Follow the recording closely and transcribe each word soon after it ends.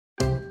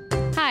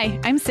Hi,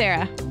 I'm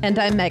Sarah. And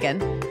I'm Megan.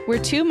 We're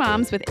two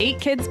moms with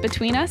 8 kids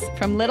between us,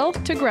 from little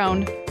to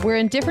grown. We're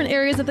in different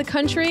areas of the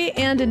country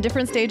and in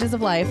different stages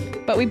of life.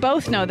 But we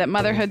both know that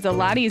motherhood's a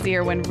lot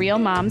easier when real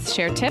moms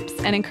share tips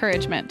and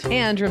encouragement.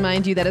 And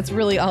remind you that it's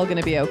really all going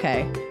to be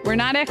okay. We're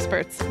not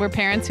experts. We're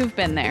parents who've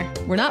been there.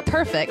 We're not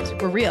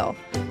perfect. We're real.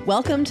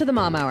 Welcome to the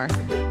Mom Hour.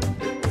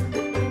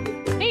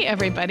 Hey,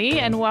 everybody,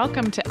 and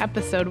welcome to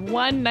episode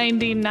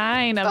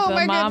 199 of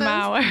the Mom goodness.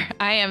 Hour.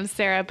 I am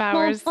Sarah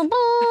Powers.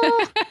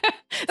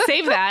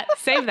 Save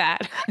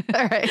that.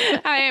 All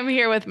right. I am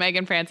here with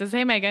Megan Francis.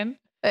 Hey, Megan.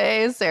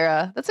 Hey,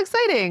 Sarah. That's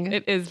exciting.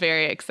 It is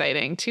very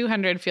exciting.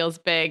 200 feels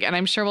big, and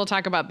I'm sure we'll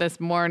talk about this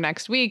more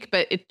next week,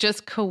 but it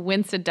just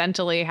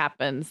coincidentally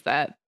happens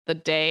that the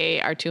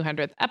day our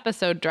 200th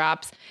episode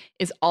drops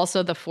is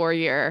also the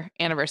 4-year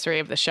anniversary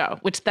of the show,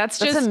 which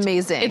that's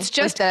amazing. It's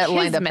just like that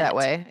lined up kismet. that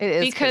way. It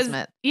is because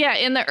kismet. Yeah,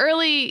 in the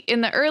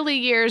early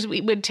years,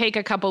 we would take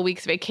a couple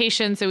weeks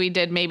vacation, so we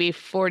did maybe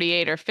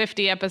 48 or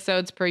 50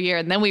 episodes per year,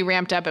 and then we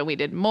ramped up and we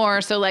did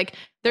more. So like,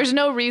 there's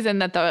no reason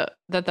that the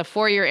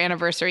 4-year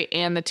anniversary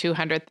and the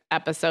 200th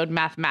episode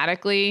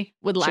mathematically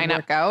would line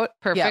up out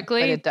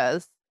perfectly. Yeah, but it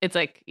does. It's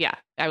like, yeah,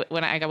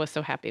 I was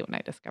so happy when I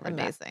discovered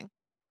that. Amazing.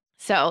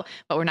 So,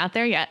 but we're not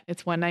there yet.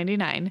 It's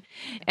 199.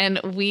 And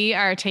we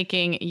are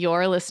taking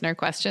your listener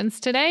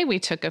questions today. We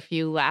took a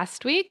few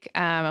last week,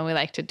 and we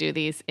like to do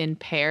these in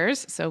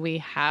pairs. So we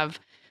have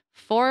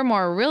 4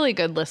 more really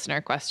good listener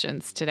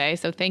questions today.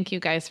 So thank you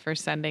guys for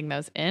sending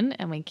those in,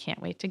 and we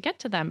can't wait to get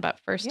to them. But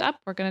first up,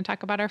 we're going to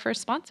talk about our first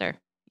sponsor.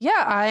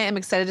 Yeah, I am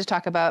excited to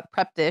talk about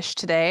Prep Dish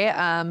today.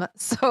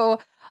 So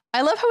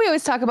I love how we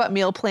always talk about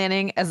meal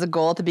planning as a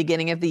goal at the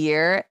beginning of the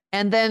year.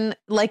 And then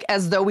like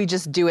as though we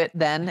just do it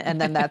then, and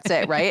then that's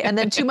it, right? And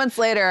then 2 months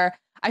later,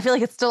 I feel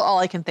like it's still all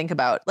I can think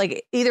about.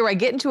 Like either I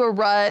get into a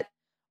rut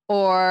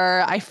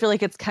or I feel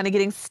like it's kind of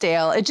getting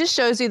stale. It just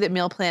shows you that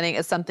meal planning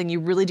is something you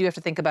really do have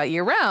to think about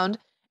year round.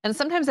 And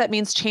sometimes that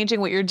means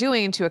changing what you're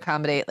doing to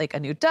accommodate like a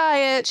new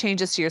diet,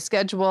 changes to your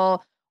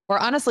schedule, or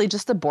honestly,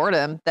 just the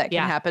boredom that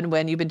can happen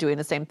when you've been doing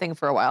the same thing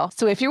for a while.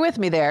 So if you're with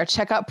me there,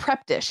 check out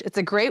Prep Dish. It's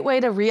a great way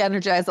to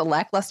re-energize a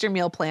lackluster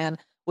meal plan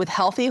with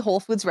healthy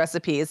whole foods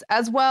recipes,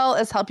 as well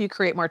as help you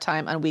create more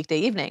time on weekday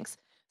evenings.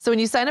 So when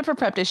you sign up for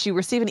Prep Dish, you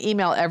receive an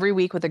email every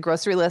week with a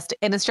grocery list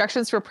and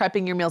instructions for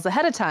prepping your meals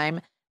ahead of time.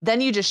 Then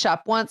you just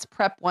shop once,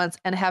 prep once,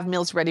 and have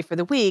meals ready for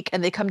the week,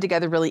 and they come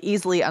together really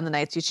easily on the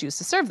nights you choose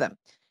to serve them.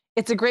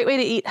 It's a great way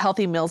to eat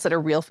healthy meals that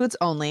are real foods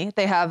only.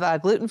 They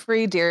have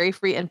gluten-free,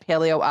 dairy-free, and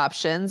paleo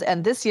options.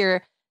 And this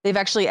year, they've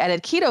actually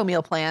added keto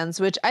meal plans,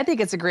 which I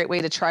think it's a great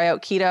way to try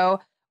out keto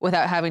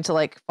without having to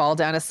like fall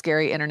down a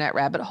scary internet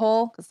rabbit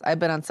hole. Because I've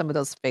been on some of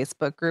those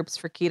Facebook groups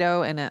for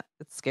keto, and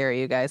it's scary,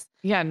 you guys.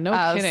 Yeah, no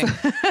kidding.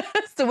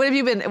 So what have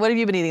you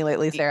been eating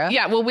lately, Sarah?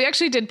 Yeah, well, we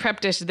actually did Prep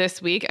Dish this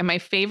week, and my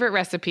favorite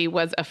recipe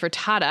was a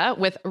frittata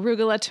with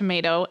arugula,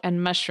 tomato,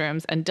 and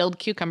mushrooms and dilled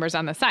cucumbers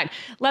on the side.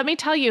 Let me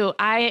tell you,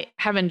 I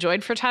have enjoyed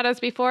frittatas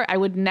before. I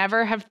would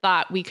never have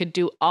thought we could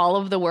do all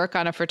of the work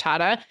on a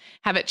frittata,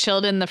 have it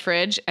chilled in the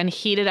fridge, and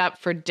heat it up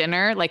for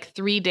dinner like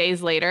 3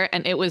 days later,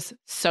 and it was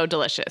so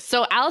delicious.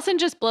 So Allison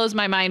just blows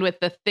my mind with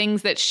the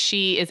things that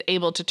she is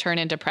able to turn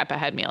into prep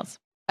ahead meals.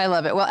 I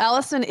love it. Well,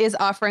 Allison is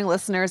offering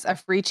listeners a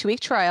free 2-week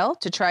trial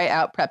to try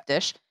out Prep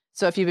Dish.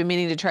 So if you've been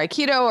meaning to try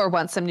keto or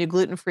want some new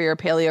gluten-free or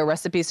paleo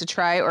recipes to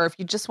try, or if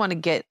you just want to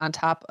get on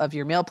top of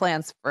your meal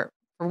plans for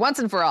once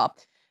and for all,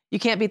 you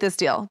can't beat this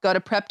deal. Go to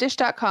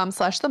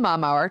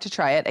prepdish.com/themomhour to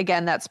try it.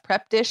 Again, that's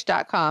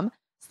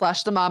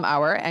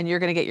prepdish.com/themomhour, and you're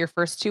going to get your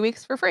first 2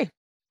 weeks for free.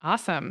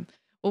 Awesome.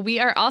 Well,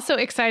 we are also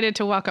excited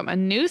to welcome a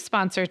new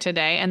sponsor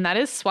today, and that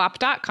is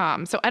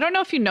swap.com. So I don't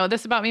know if you know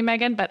this about me,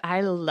 Megan, but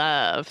I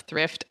love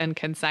thrift and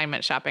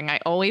consignment shopping. I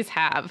always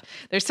have.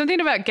 There's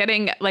something about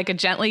getting like a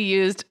gently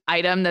used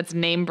item that's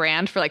name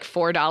brand for like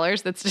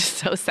 $4 that's just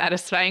so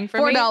satisfying for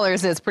me.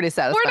 $4 is pretty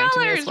satisfying to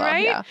me as well.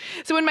 Right? Yeah.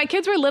 So when my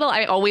kids were little,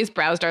 I always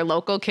browsed our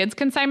local kids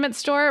consignment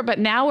store, but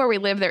now where we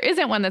live, there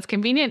isn't one that's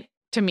convenient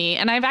to me.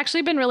 And I've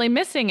actually been really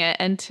missing it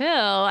until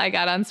I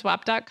got on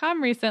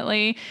swap.com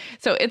recently.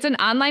 So it's an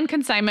online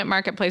consignment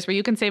marketplace where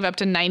you can save up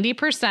to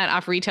 90%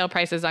 off retail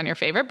prices on your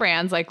favorite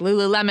brands like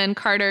Lululemon,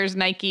 Carter's,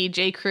 Nike,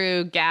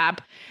 J.Crew,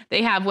 Gap.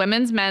 They have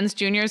women's, men's,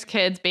 juniors,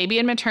 kids, baby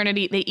and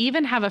maternity. They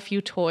even have a few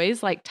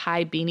toys like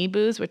Thai Beanie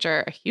Boos, which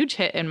are a huge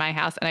hit in my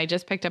house. And I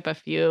just picked up a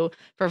few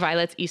for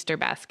Violet's Easter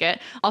basket.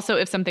 Also,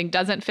 if something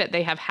doesn't fit,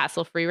 they have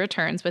hassle-free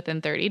returns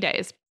within 30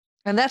 days.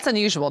 And that's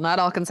unusual. Not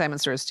all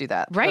consignment stores do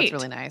that. Right. That's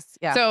really nice.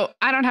 Yeah. So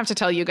I don't have to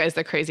tell you guys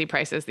the crazy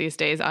prices these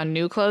days on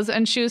new clothes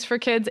and shoes for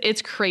kids.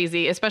 It's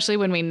crazy, especially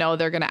when we know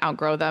they're going to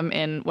outgrow them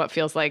in what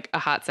feels like a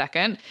hot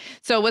second.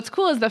 So what's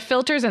cool is the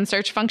filters and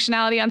search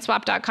functionality on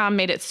swap.com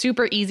made it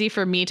super easy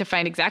for me to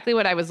find exactly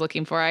what I was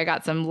looking for. I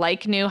got some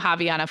like new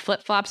Javiana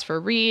flip-flops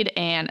for Reed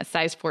and a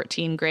size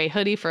 14 gray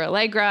hoodie for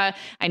Allegra.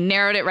 I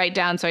narrowed it right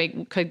down so I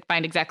could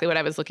find exactly what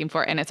I was looking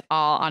for, and it's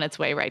all on its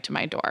way right to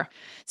my door.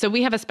 So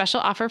we have a special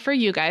offer for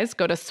you guys. curious,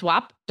 go to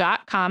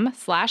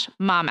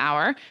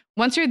swap.com/momhour.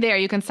 Once you're there,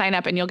 you can sign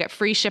up and you'll get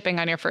free shipping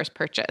on your first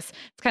purchase.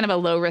 It's kind of a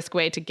low risk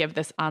way to give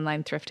this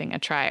online thrifting a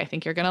try. I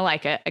think you're going to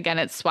like it. Again,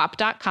 it's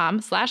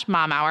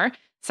swap.com/momhour.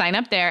 Sign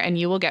up there and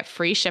you will get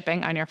free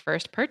shipping on your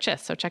first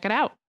purchase. So check it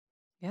out.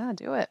 Yeah,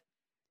 do it.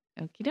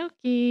 Okie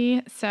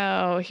dokie.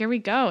 So here we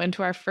go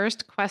into our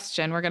first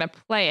question. We're going to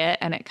play it,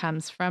 and it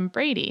comes from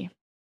Brady.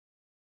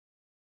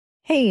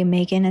 Hey,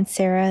 Megan and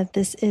Sarah.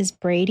 This is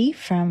Brady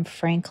from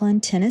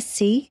Franklin,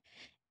 Tennessee.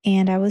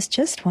 And I was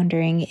just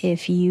wondering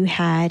if you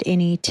had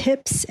any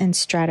tips and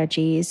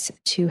strategies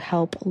to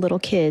help little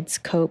kids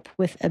cope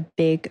with a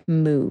big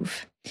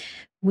move.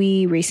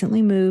 We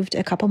recently moved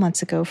a couple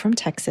months ago from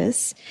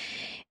Texas,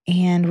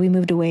 and we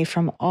moved away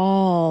from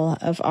all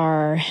of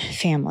our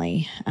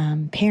family,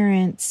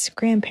 parents,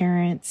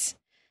 grandparents,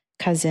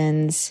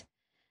 cousins.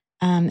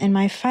 And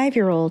my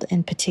 5-year-old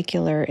in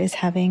particular is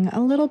having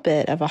a little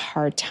bit of a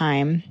hard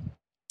time,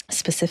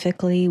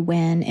 specifically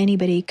when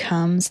anybody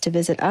comes to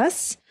visit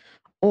us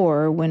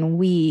or when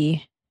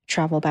we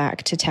travel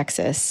back to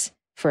Texas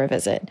for a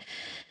visit.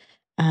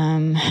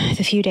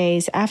 A few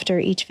days after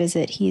each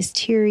visit, he's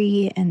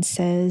teary and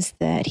says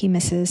that he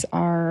misses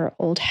our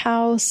old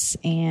house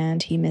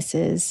and he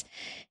misses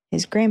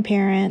his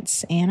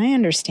grandparents. And I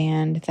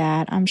understand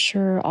that. I'm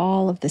sure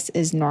all of this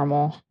is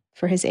normal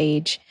for his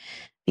age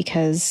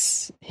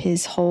because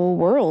his whole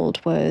world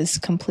was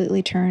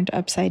completely turned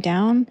upside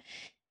down.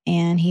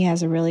 And he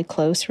has a really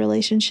close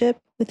relationship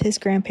with his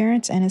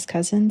grandparents and his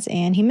cousins,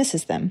 and he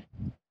misses them.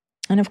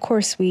 And of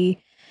course, we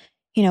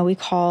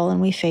call and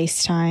we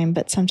FaceTime,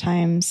 but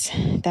sometimes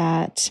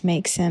that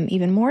makes him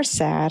even more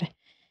sad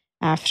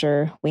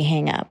after we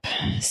hang up.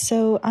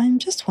 So I'm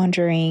just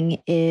wondering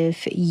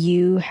if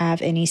you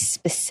have any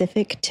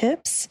specific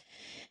tips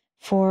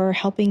for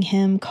helping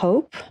him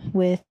cope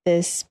with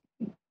this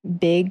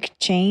big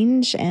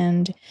change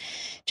and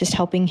just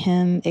helping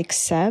him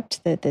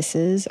accept that this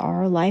is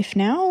our life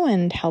now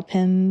and help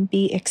him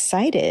be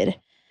excited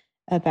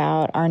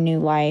about our new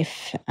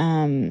life,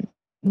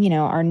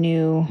 our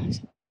new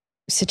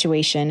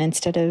situation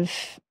instead of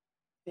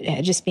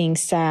just being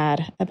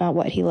sad about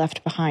what he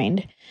left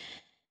behind.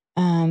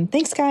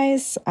 Thanks,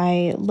 guys.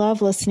 I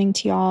love listening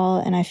to y'all,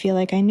 and I feel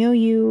like I know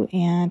you,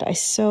 and I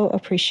so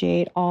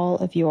appreciate all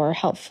of your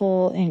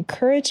helpful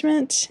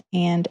encouragement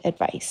and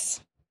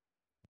advice.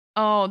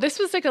 Oh, this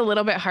was like a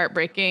little bit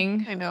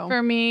heartbreaking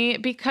for me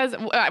because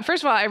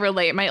first of all, I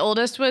relate. My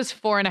oldest was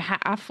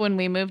 4.5 when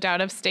we moved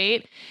out of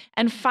state,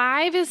 and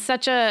 5 is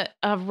such a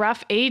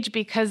rough age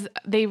because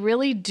they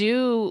really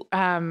do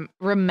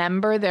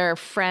remember their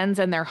friends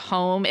and their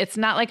home. It's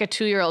not like a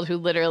 2-year-old who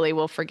literally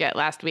will forget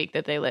last week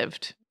that they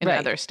lived in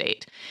another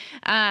state.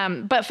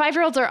 But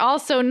 5-year-olds are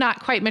also not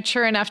quite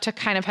mature enough to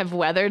kind of have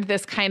weathered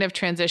this kind of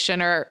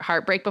transition or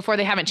heartbreak before.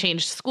 They haven't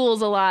changed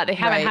schools a lot. They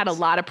haven't had a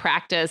lot of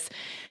practice,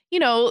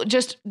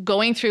 just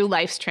going through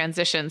life's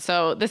transition.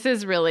 So this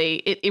is really,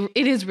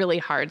 it is really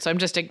hard. So I'm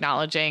just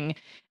acknowledging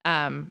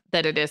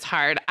that it is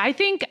hard. I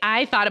think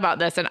I thought about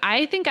this, and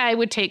I think I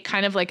would take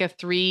kind of like a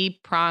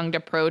 3-pronged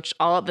approach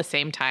all at the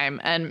same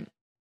time. And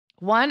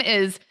one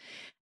is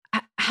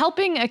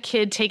helping a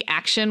kid take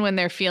action when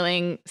they're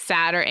feeling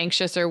sad or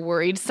anxious or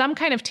worried, some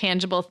kind of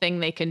tangible thing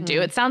they can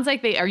do. It sounds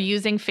like they are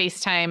using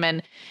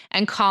FaceTime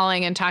and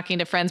calling and talking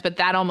to friends, but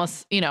that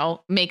almost,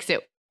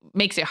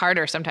 makes it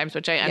harder sometimes,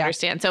 which I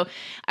understand. So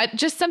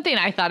just something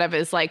I thought of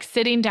is like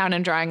sitting down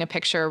and drawing a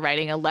picture,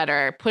 writing a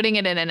letter, putting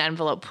it in an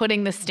envelope,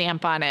 putting the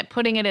stamp on it,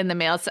 putting it in the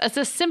mail. It's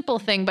a simple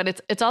thing,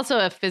 but it's also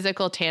a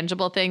physical,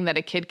 tangible thing that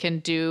a kid can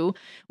do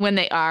when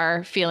they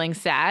are feeling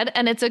sad.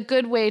 And it's a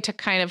good way to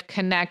kind of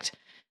connect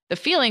the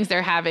feelings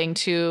they're having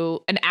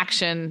to an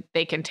action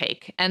they can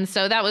take. And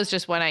so that was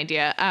just one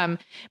idea.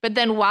 But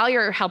then while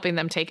you're helping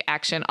them take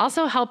action,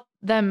 also help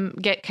them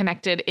get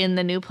connected in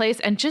the new place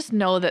and just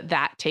know that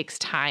that takes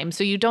time.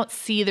 So you don't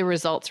see the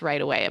results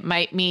right away. It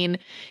might mean,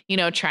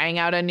 trying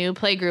out a new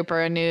play group or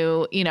a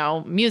new,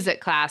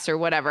 music class or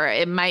whatever.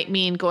 It might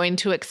mean going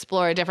to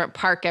explore a different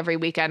park every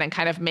weekend and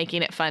kind of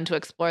making it fun to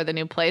explore the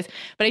new place.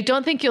 But I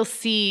don't think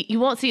you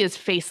won't see his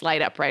face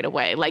light up right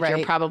away like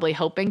you're probably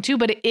hoping to,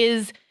 but it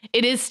is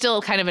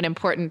still kind of an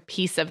important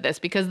piece of this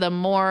because the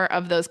more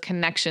of those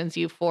connections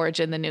you forge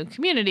in the new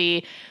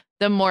community,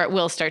 the more it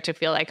will start to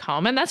feel like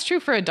home. And that's true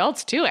for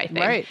adults too, I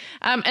think. Right.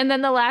 And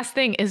then the last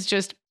thing is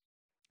just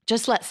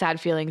let sad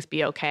feelings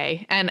be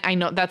okay. And I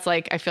know that's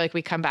I feel like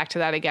we come back to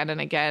that again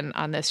and again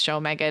on this show,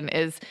 Megan,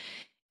 is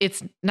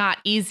it's not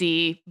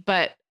easy,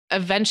 but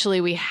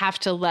eventually we have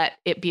to let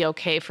it be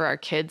okay for our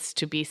kids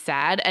to be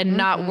sad and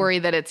not worry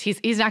that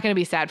he's not going to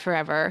be sad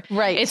forever.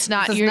 Right. It's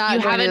not, you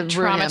haven't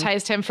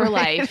traumatized him for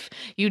life.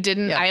 You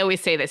didn't, I always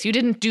say this, you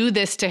didn't do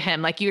this to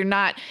him. Like you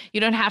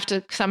don't have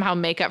to somehow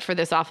make up for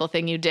this awful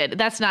thing you did.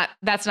 That's not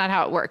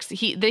how it works.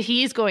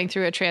 He's going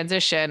through a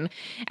transition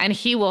and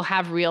he will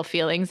have real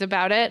feelings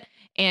about it.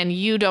 And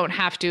you don't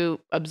have to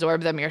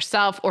absorb them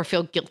yourself or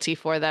feel guilty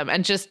for them.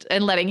 And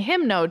letting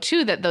him know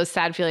too, that those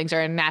sad feelings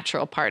are a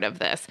natural part of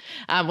this,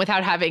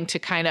 without having to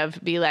kind of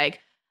be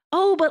like,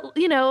 oh, but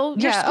your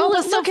Yeah. school Oh,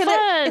 is but so look at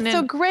fun. it. It's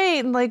so great.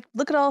 And like,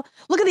 look at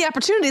the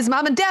opportunities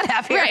mom and dad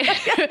have here.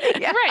 Right.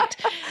 Yeah. Right.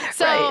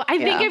 So Right. I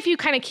think Yeah. if you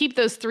kind of keep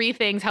those three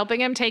things,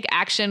 helping him take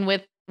action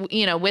with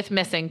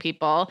missing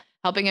people,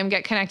 helping him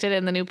get connected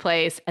in the new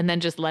place, and then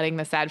just letting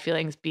the sad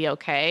feelings be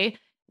okay,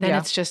 then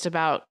it's just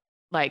about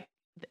like,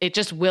 it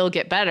just will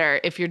get better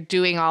if you're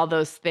doing all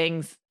those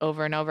things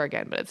over and over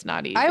again, but it's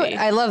not easy.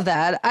 I love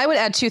that. I would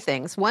add two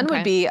things. One Okay.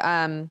 would be,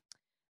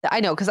 I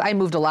know, because I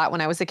moved a lot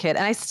when I was a kid,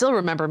 and I still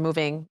remember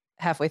moving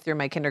halfway through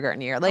my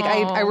kindergarten year. Like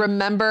I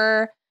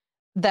remember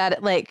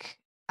that, like,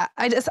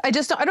 I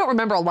don't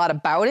remember a lot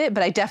about it,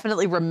 but I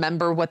definitely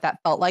remember what that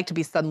felt like to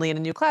be suddenly in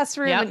a new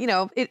classroom.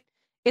 Yep. And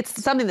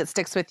it's something that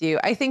sticks with you.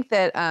 I think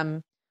that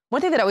one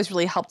thing that always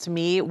really helped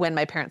me when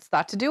my parents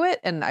thought to do it,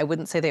 and I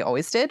wouldn't say they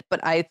always did, but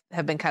I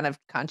have been kind of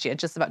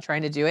conscientious about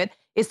trying to do it,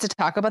 is to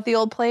talk about the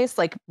old place.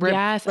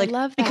 Yes, I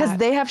love that. Because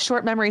they have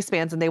short memory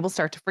spans and they will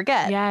start to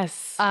forget.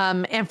 Yes.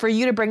 And for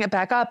you to bring it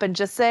back up and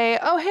just say,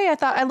 oh, hey,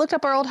 I looked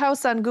up our old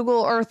house on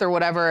Google Earth or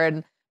whatever,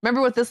 and remember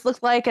what this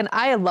looked like. And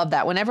I love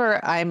that.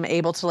 Whenever I'm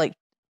able to like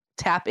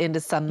tap into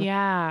some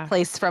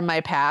place from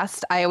my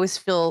past, I always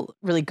feel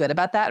really good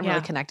about that and really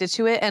connected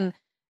to it. And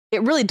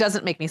it really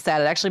doesn't make me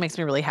sad. It actually makes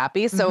me really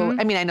happy. So,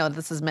 I mean, I know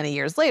this is many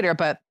years later,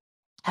 but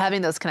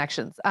having those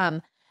connections.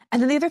 And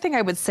then the other thing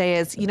I would say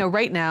is,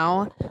 right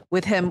now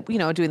with him,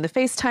 doing the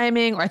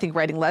FaceTiming, or I think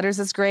writing letters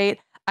is great.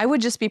 I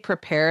would just be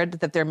prepared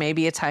that there may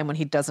be a time when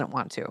he doesn't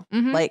want to.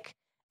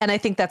 And I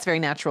think that's very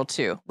natural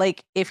too.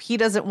 Like if he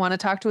doesn't want to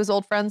talk to his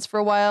old friends for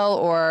a while,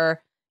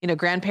 or,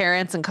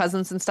 grandparents and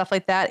cousins and stuff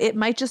like that, it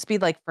might just be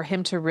like for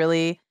him to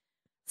really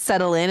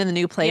settle in the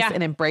new place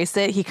and embrace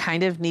it. He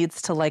kind of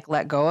needs to like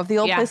let go of the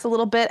old place a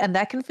little bit. And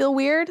that can feel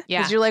weird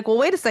because you're like, well,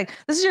 wait a second,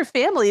 this is your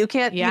family. You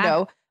can't,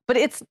 but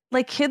it's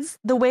like kids,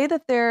 the way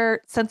that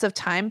their sense of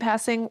time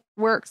passing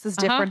works is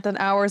different than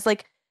ours.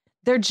 Like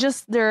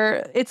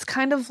it's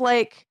kind of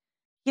like,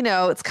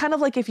 it's kind of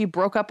like if you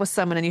broke up with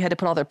someone and you had to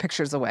put all their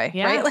pictures away,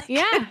 right? Like,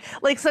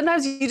 like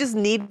sometimes you just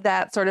need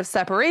that sort of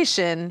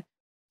separation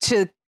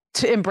to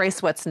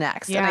embrace what's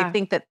next. And I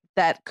think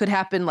that could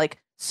happen like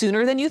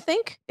sooner than you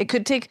think. It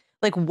could take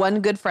like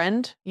one good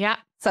friend. Yeah.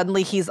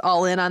 Suddenly he's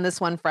all in on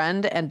this one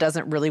friend and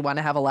doesn't really want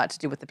to have a lot to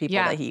do with the people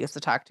that he used to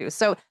talk to.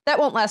 So that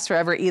won't last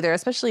forever either,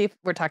 especially if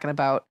we're talking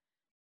about,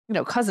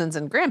 cousins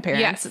and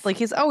grandparents. Yes. Like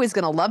he's always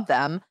going to love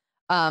them.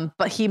 But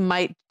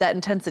that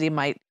intensity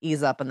might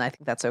ease up, and I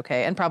think that's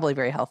okay and probably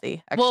very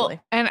healthy, actually.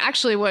 Well, and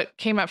actually what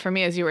came up for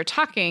me as you were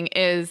talking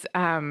is,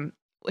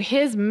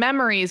 his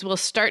memories will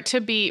start to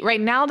be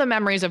right now. The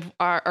memories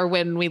are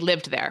when we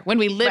lived there,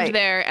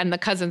 there and the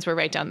cousins were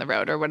right down the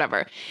road or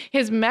whatever.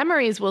 His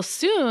memories will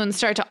soon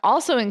start to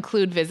also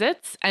include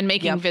visits and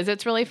making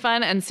visits really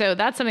fun. And so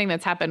that's something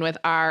that's happened with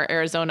our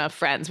Arizona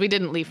friends. We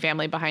didn't leave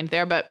family behind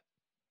there, but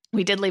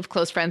we did leave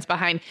close friends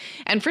behind.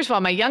 And first of all,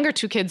 my younger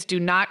two kids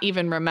do not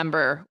even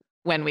remember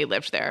when we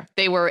lived there.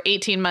 They were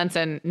 18 months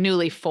and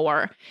newly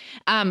 4.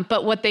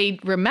 But what they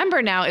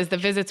remember now is the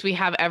visits we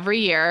have every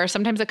year,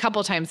 sometimes a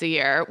couple times a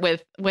year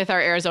with our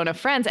Arizona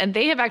friends. And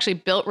they have actually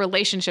built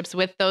relationships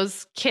with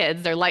those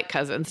kids. They're like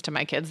cousins to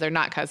my kids. They're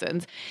not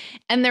cousins.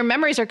 And their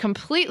memories are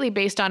completely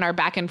based on our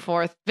back and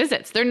forth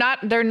visits.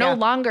 They're no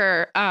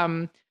longer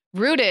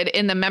rooted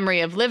in the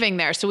memory of living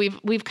there. So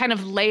we've kind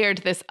of layered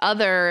this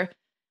other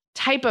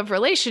type of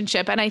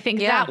relationship. And I think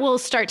that will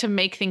start to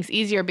make things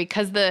easier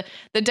because the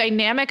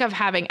dynamic of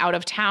having out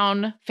of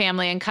town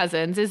family and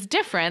cousins is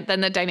different than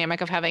the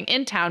dynamic of having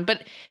in town.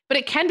 But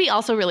it can be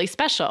also really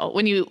special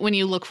when you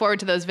look forward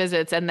to those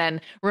visits and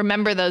then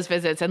remember those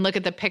visits and look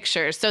at the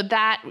pictures. So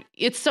that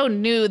it's so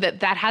new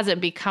that hasn't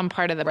become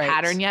part of the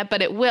pattern yet,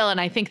 but it will. And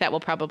I think that will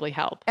probably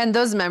help. And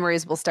those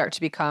memories will start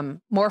to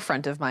become more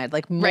front of mind,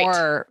 like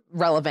more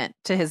relevant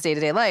to his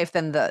day-to-day life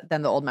than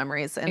the old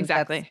memories. And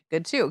that's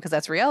good too, because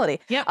that's reality.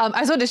 Yep. I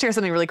just wanted to share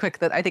something really quick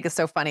that I think is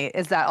so funny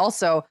is that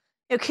also,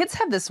 kids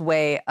have this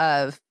way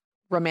of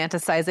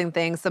romanticizing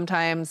things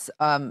sometimes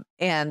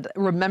and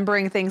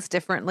remembering things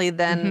differently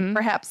than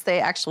perhaps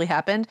they actually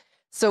happened.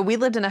 So we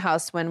lived in a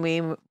house when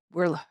we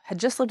had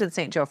just lived in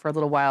St. Joe for a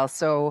little while.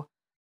 So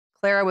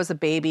Clara was a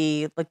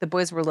baby, like the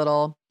boys were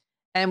little.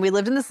 And we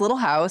lived in this little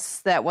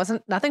house that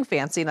wasn't nothing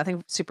fancy,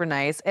 nothing super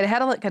nice. It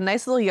had a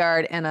nice little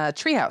yard and a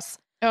tree house.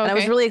 Oh, okay. And I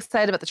was really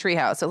excited about the tree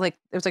house. It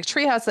was like a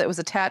tree house that was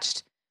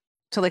attached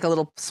to like a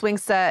little swing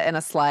set and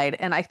a slide.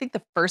 And I think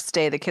the first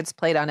day the kids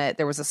played on it,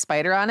 there was a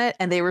spider on it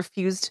and they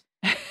refused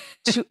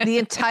to the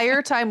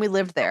entire time we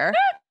lived there.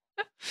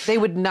 They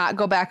would not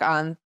go back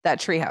on that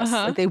treehouse.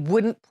 Like they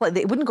wouldn't play.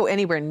 They wouldn't go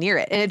anywhere near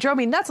it. And it drove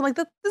me nuts. I'm like,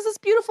 this is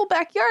beautiful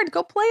backyard.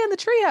 Go play in the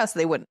treehouse.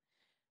 They wouldn't.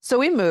 So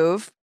we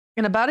move.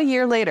 And about a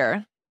year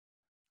later,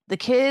 the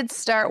kids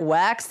start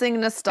waxing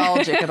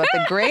nostalgic about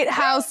the great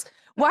house.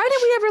 Why did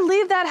we ever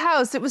leave that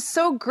house? It was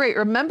so great.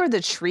 Remember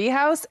the tree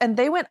house? And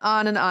they went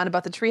on and on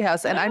about the tree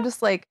house. And I'm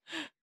just like,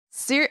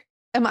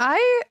 am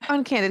I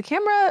on candid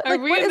camera? Are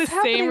we in the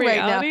same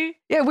reality? Right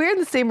now? Yeah, we're in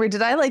the same reality.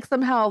 Did I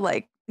somehow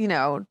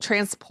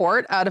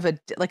transport out of a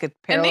And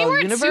parallel they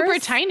weren't universe. super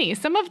tiny.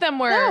 Some of them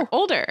were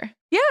older.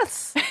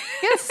 Yes.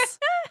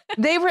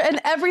 They were, and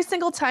every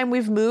single time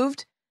we've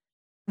moved,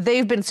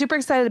 they've been super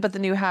excited about the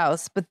new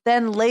house. But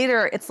then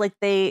later, it's like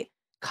they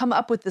come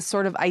up with this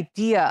sort of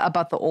idea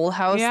about the old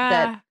house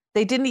that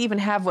they didn't even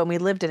have when we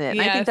lived in it.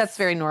 And I think that's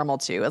very normal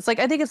too. It's like,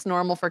 I think it's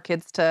normal for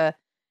kids to,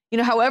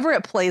 however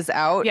it plays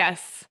out.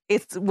 Yes.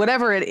 It's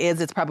whatever it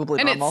is, it's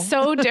probably normal. And it's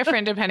so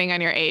different depending on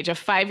your age. A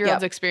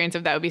 5-year-old's experience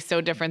of that would be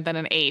so different than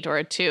an 8 or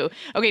a 2.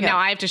 Okay, now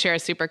I have to share a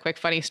super quick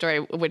funny story,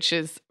 which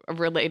is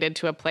related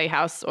to a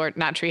playhouse, or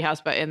not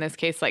treehouse, but in this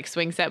case, like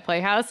swing set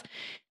playhouse.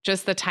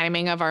 Just the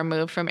timing of our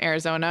move from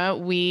Arizona,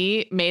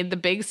 we made the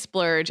big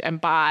splurge and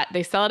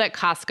they sell it at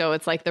Costco.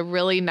 It's like the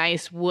really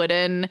nice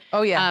wooden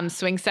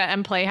swing set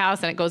and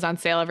playhouse, and it goes on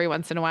sale every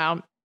once in a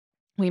while.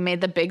 We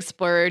made the big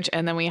splurge,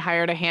 and then we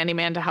hired a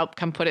handyman to help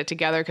come put it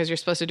together, because you're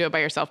supposed to do it by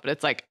yourself, but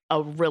it's like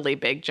a really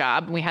big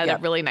job. We had a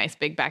really nice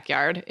big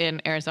backyard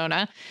in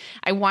Arizona.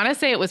 I want to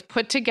say it was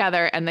put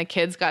together, and the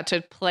kids got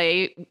to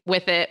play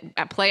with it,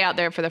 play out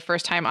there for the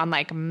first time on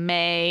like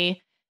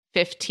May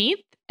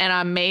 15th. And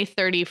on May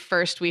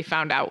 31st, we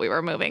found out we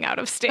were moving out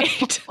of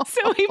state.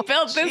 So we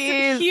built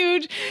this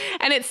huge,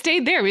 and it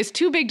stayed there. It was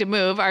too big to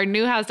move. Our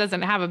new house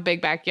doesn't have a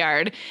big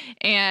backyard.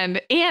 And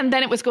then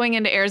it was going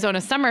into Arizona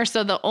summer.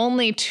 So the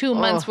only 2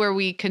 months where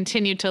we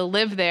continued to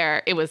live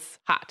there, it was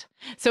hot.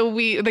 So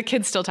the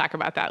kids still talk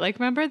about that. Like,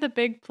 remember the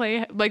big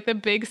the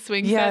big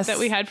swing set that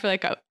we had for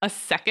like a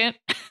second?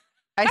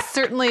 I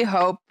certainly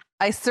hope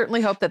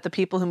that the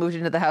people who moved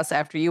into the house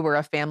after you were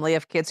a family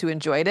of kids who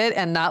enjoyed it,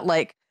 and not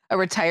like a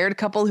retired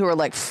couple who are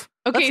like,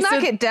 let's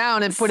knock it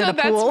down and put in a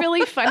pool. That's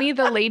really funny.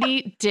 The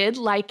lady did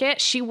like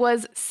it. She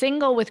was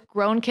single with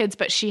grown kids,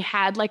 but she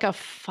had like a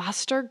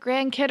foster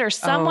grandkid or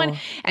someone.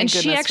 And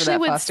she actually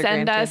would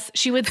send us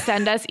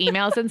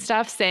emails and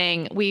stuff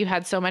saying, we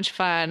had so much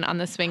fun on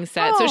the swing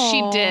set. So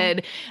she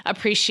did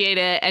appreciate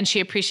it. And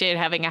she appreciated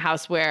having a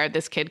house where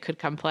this kid could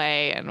come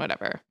play and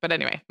whatever. But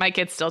anyway, my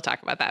kids still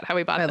talk about that, how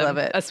we bought them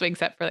a swing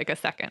set for like a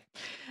second.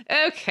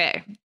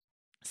 Okay.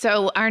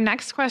 So our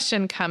next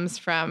question comes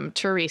from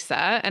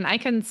Teresa, and I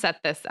can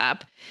set this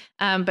up.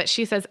 But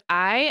she says,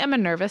 I am a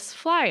nervous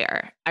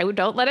flyer. I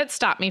don't let it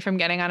stop me from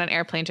getting on an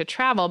airplane to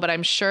travel, but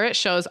I'm sure it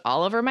shows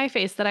all over my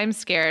face that I'm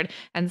scared.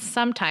 And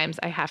sometimes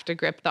I have to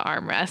grip the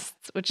armrests,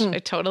 which I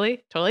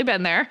totally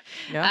been there.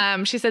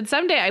 Yeah. She said,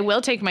 someday I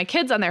will take my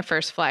kids on their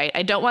first flight.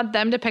 I don't want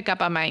them to pick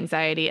up on my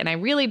anxiety, and I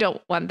really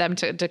don't want them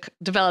to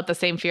develop the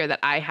same fear that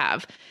I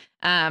have.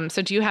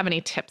 So do you have any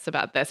tips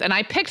about this? And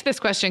I picked this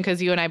question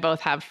because you and I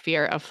both have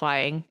fear of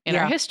flying in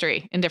our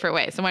history in different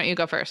ways. So why don't you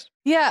go first?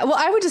 Yeah, well,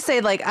 I would just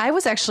say, like, I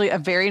was actually a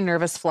very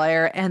nervous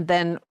flyer, and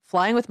then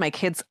flying with my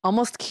kids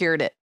almost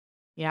cured it.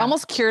 Yeah.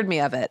 Almost cured me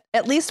of it,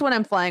 at least when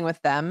I'm flying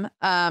with them.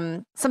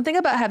 Something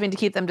about having to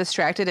keep them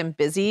distracted and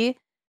busy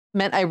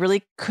meant I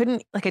really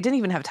couldn't, like, I didn't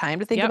even have time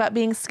to think about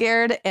being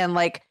scared. And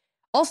like,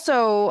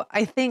 also,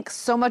 I think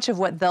so much of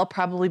what they'll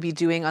probably be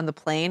doing on the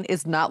plane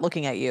is not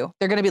looking at you.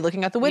 They're going to be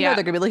looking at the window.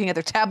 They're going to be looking at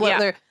their tablet.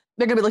 They're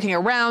going to be looking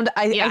around.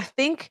 I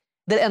think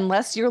that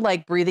unless you're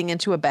like breathing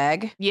into a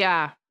bag.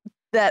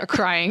 That or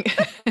crying.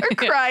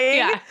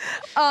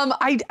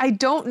 I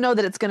don't know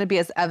that it's going to be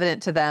as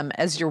evident to them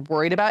as you're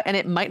worried about. And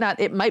it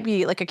might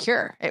be like a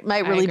cure. It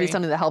might really be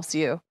something that helps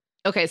you.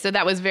 Okay. So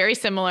that was very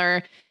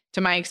similar to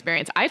my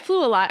experience. I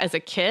flew a lot as a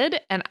kid,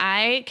 and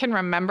I can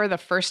remember the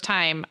first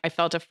time I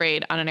felt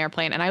afraid on an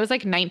airplane, and I was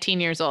like 19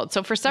 years old.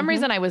 So for some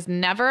reason I was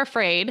never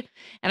afraid,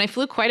 and I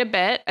flew quite a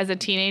bit as a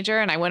teenager,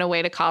 and I went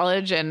away to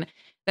college. And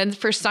then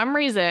for some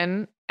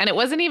reason, and it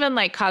wasn't even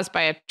like caused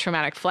by a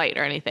traumatic flight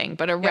or anything,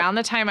 but around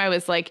the time I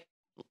was like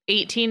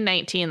 18,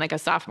 19, like a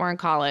sophomore in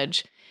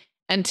college,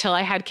 until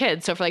I had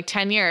kids. So for like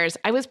 10 years,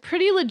 I was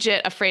pretty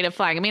legit afraid of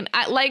flying. I mean,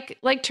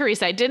 like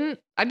Teresa, I didn't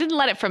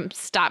let it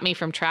stop me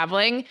from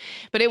traveling,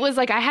 but it was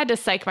like I had to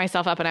psych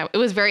myself up, and it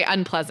was very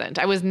unpleasant.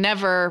 I was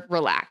never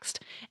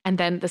relaxed. And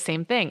then the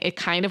same thing, it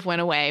kind of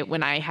went away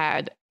when I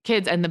had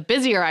kids. And the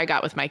busier I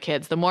got with my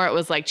kids, the more it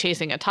was like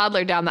chasing a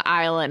toddler down the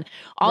aisle and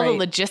all the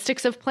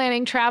logistics of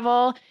planning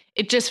travel.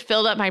 It just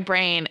filled up my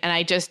brain, and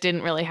I just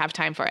didn't really have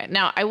time for it.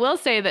 Now, I will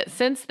say that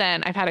since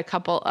then, I've had a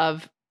couple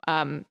of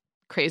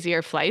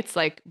crazier flights,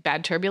 like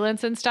bad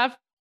turbulence and stuff.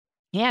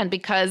 And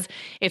because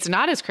it's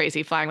not as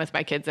crazy flying with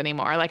my kids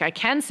anymore, like I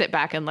can sit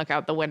back and look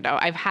out the window.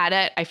 I've had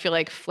it, I feel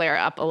like, flare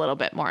up a little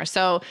bit more.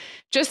 So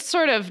just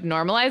sort of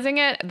normalizing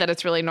it, that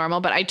it's really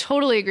normal. But I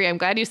totally agree. I'm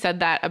glad you said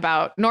that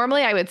about,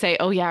 normally I would say,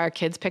 oh yeah, our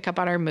kids pick up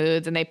on our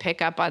moods and they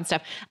pick up on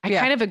stuff. I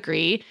kind of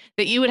agree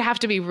that you would have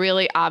to be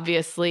really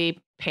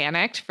obviously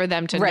panicked for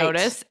them to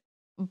notice.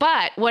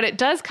 But what it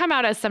does come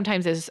out as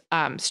sometimes is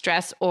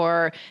stress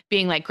or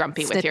being like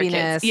grumpy with your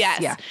kids. Yes.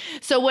 Yeah.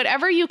 So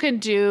whatever you can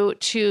do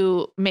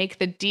to make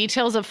the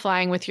details of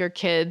flying with your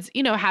kids,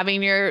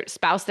 having your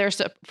spouse there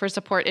for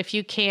support if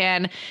you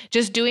can,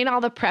 just doing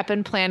all the prep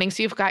and planning.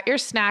 So you've got your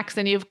snacks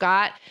and you've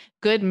got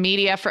good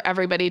media for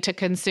everybody to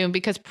consume,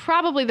 because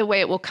probably the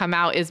way it will come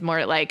out is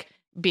more like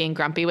being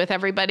grumpy with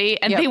everybody,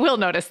 and they will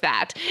notice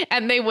that,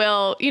 and they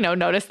will,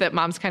 notice that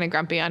mom's kind of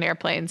grumpy on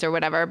airplanes or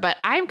whatever. But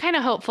I'm kind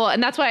of hopeful,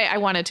 and that's why I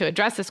wanted to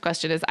address this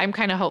question, is I'm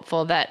kind of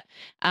hopeful that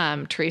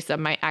Teresa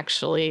might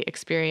actually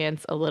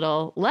experience a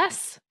little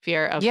less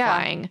fear of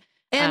flying.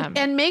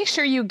 And make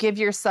sure you give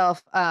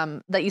yourself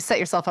that you set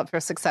yourself up for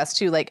success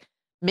too. Like,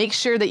 make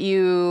sure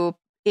that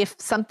if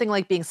something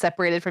like being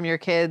separated from your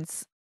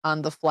kids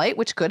on the flight,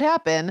 which could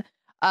happen,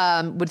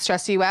 would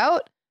stress you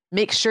out,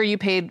 make sure you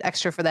paid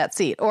extra for that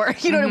seat, or,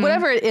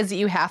 whatever it is that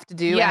you have to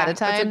do ahead of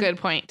time. That's a good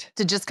point.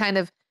 To just kind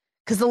of,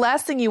 because the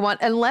last thing you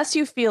want, unless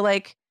you feel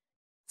like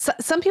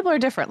some people are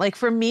different. Like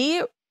for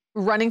me,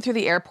 running through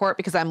the airport,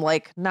 because I'm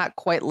like not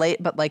quite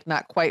late, but like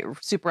not quite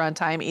super on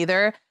time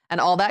either, and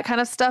all that kind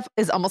of stuff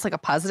is almost like a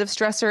positive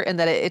stressor, in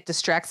that it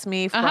distracts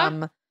me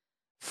from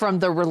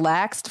the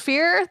relaxed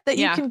fear that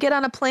you can get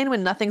on a plane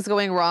when nothing's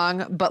going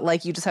wrong, but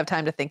like you just have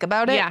time to think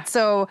about it. Yeah.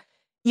 So,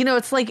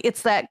 it's like,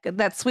 it's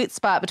that sweet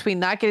spot between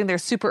not getting there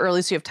super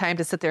early so you have time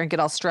to sit there and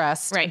get all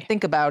stressed and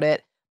think about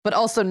it, but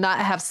also not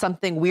have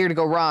something weird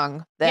go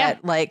wrong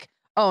that like,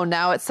 oh,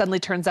 now it suddenly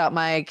turns out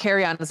my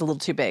carry-on is a little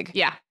too big.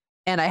 Yeah.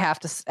 And I have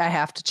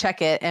to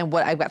check it, and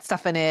what I've got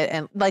stuff in it,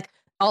 and like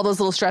all those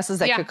little stresses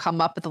that could come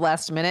up at the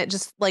last minute,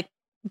 just like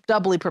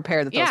doubly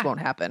prepare that those won't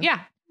happen. Yeah.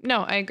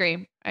 No, I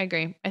agree. I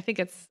think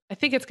it's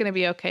going to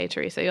be okay,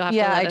 Teresa. You'll have to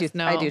let us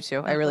know. I do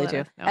too. I really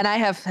do. And I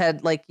have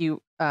had, like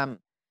you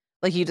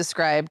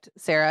described,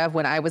 Sarah,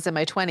 when I was in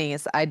my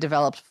 20s, I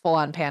developed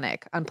full-on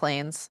panic on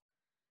planes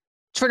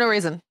for no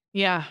reason.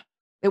 Yeah.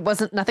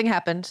 Nothing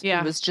happened. Yeah.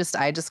 It was just,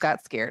 I just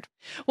got scared.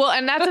 Well,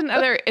 and that's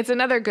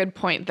another good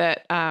point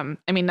that,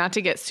 not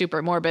to get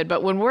super morbid,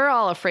 but when we're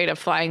all afraid of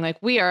flying, like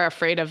we are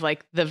afraid of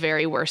like the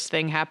very worst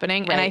thing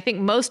happening. Right. And I think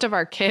most of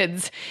our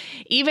kids,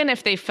 even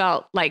if they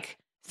felt like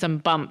some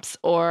bumps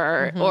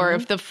or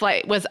if the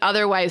flight was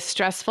otherwise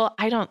stressful,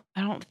 I don't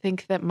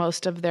think that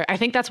I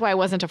think that's why I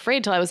wasn't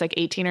afraid till I was like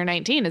 18 or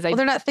 19.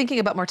 They're not thinking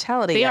about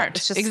mortality. They yet. aren't.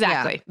 It's just,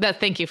 exactly.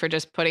 Thank you for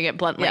just putting it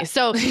bluntly. Yeah.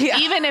 So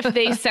even if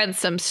they sense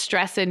some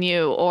stress in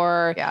you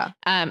or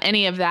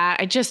any of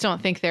that, I just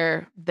don't think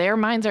their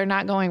minds are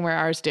not going where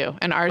ours do,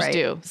 and ours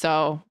do.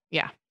 So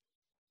yeah.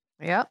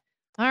 Yep.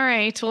 All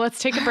right. Well, let's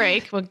take a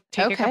break. We'll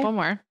take a couple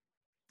more.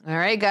 All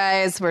right,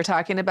 guys, we're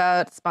talking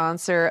about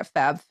sponsor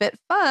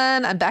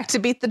FabFitFun. I'm back to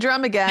beat the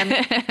drum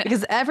again,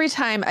 because every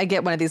time I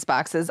get one of these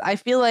boxes, I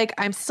feel like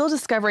I'm still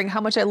discovering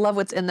how much I love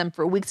what's in them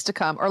for weeks to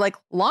come, or like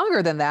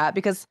longer than that,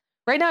 because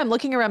right now I'm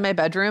looking around my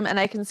bedroom and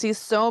I can see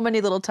so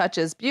many little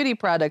touches, beauty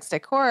products,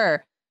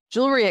 decor,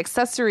 jewelry,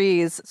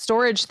 accessories,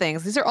 storage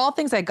things. These are all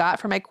things I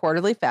got from my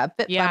quarterly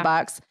FabFitFun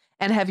box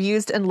and have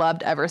used and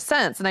loved ever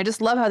since. And I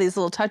just love how these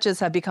little touches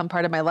have become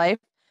part of my life,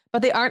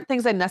 but they aren't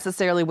things I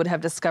necessarily would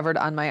have discovered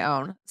on my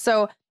own.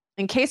 So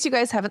in case you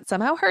guys haven't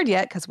somehow heard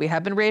yet, because we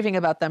have been raving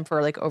about them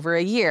for like over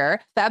a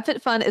year,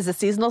 FabFitFun is a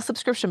seasonal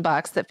subscription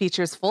box that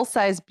features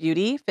full-size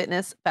beauty,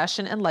 fitness,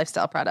 fashion, and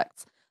lifestyle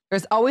products.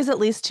 There's always at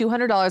least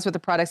 $200 worth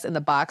of products in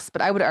the box,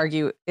 but I would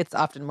argue it's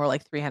often more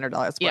like $300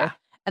 worth.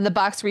 And the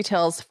box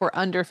retails for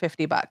under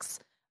 $50.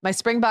 My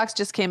spring box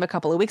just came a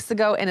couple of weeks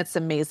ago, and it's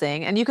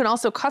amazing. And you can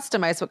also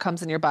customize what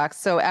comes in your box.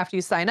 So after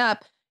you sign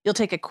up, you'll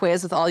take a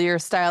quiz with all your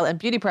style and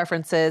beauty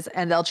preferences,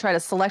 and they'll try to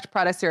select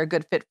products that are a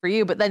good fit for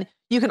you. But then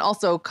you can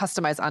also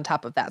customize on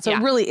top of that. So it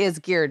really is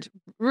geared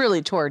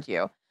really toward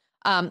you.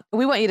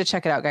 We want you to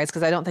check it out, guys,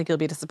 because I don't think you'll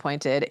be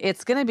disappointed.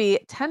 It's going to be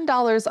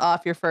 $10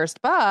 off your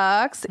first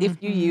box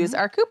if you use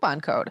our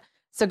coupon code.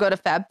 So go to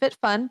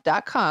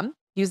fabfitfun.com,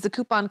 use the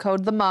coupon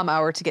code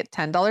TheMomHour to get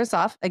 $10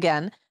 off.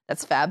 Again,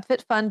 that's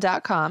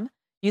fabfitfun.com.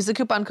 Use the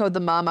coupon code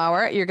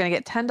TheMomHour. You're going to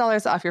get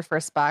 $10 off your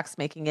first box,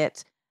 making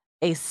it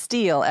a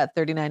steal at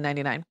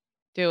 $39.99.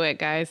 Do it,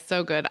 guys.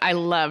 So good. I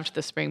loved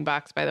the spring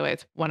box, by the way.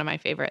 It's one of my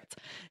favorites.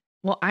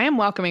 Well, I am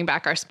welcoming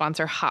back our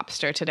sponsor,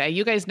 Hopster, today.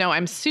 You guys know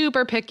I'm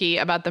super picky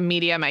about the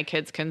media my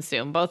kids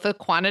consume, both the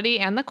quantity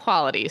and the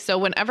quality. So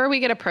whenever we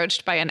get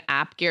approached by an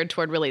app geared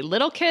toward really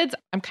little kids,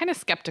 I'm kind of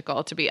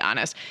skeptical, to be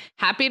honest.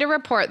 Happy to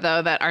report,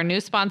 though, that our new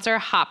sponsor,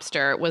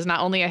 Hopster, was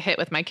not only a hit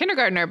with my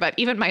kindergartner, but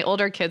even my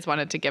older kids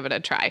wanted to give it a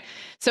try.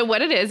 So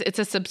what it is, it's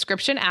a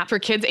subscription app for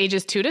kids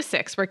ages 2 to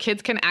 6, where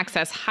kids can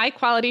access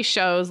high-quality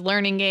shows,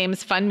 learning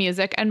games, fun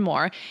music, and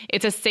more.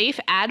 It's a safe,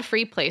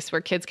 ad-free place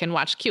where kids can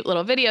watch cute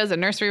little videos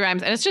and nursery rhymes,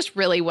 and it's just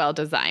really well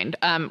designed.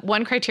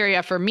 One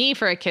criteria for me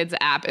for a kid's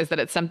app is that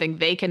it's something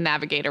they can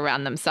navigate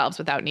around themselves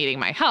without needing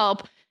my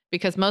help,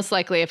 because most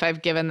likely if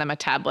I've given them a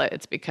tablet,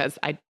 it's because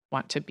I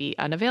want to be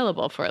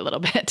unavailable for a little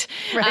bit.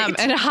 Right.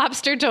 And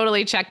Hopster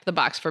totally checked the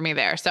box for me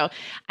there. So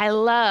I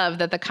love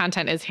that the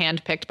content is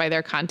handpicked by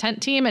their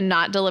content team and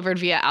not delivered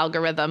via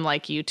algorithm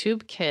like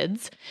YouTube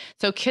Kids.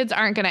 So kids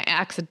aren't going to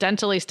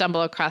accidentally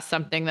stumble across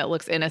something that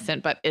looks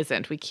innocent but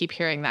isn't. We keep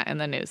hearing that in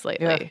the news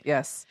lately. Yeah,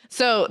 yes.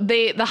 So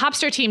the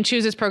Hopster team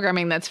chooses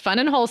programming that's fun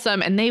and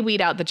wholesome, and they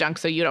weed out the junk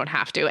so you don't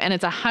have to. And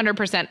it's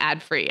 100%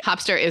 ad-free.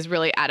 Hopster is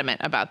really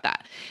adamant about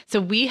that. So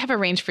we have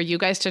arranged for you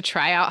guys to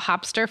try out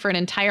Hopster for an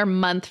entire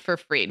month for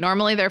free.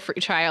 Normally their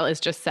free trial is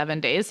just 7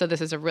 days, so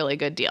this is a really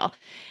good deal.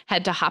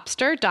 Head to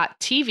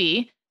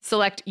hopster.tv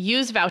select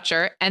use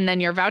voucher, and then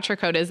your voucher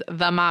code is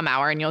the mom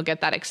hour, and you'll get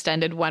that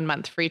extended 1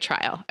 month free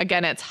trial.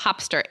 Again, it's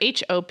Hopster,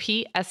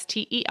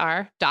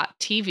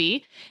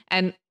 HOPSTER.TV.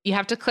 And you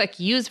have to click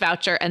use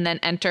voucher and then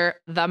enter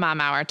the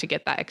mom hour to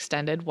get that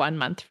extended 1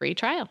 month free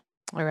trial.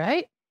 All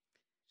right.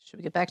 Should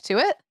we get back to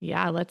it?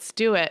 Yeah, let's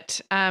do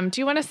it. Do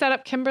you want to set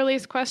up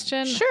Kimberly's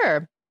question?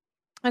 Sure.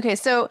 Okay,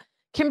 so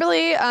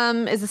Kimberly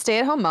is a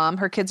stay-at-home mom.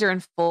 Her kids are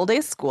in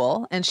full-day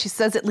school, and she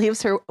says it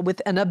leaves her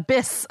with an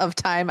abyss of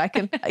time. I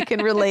can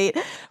relate,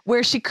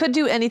 where she could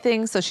do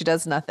anything, so she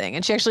does nothing.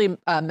 And she actually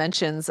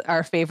mentions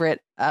our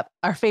favorites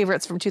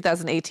from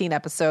 2018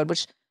 episode,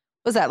 which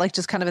was that like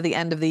just kind of at the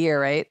end of the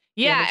year, right?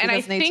 Yeah, and I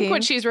think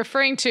what she's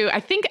referring to,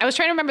 I was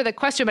trying to remember the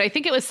question, but I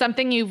think it was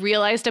something you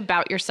realized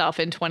about yourself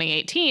in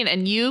 2018,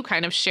 and you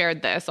kind of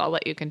shared this. I'll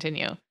let you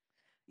continue.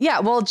 Yeah,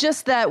 well,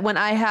 just that when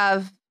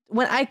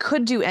I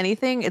could do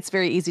anything, it's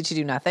very easy to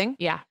do nothing.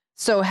 Yeah.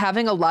 So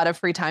having a lot of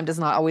free time does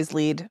not always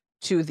lead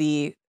to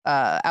the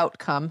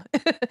outcome.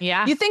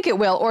 Yeah. You think it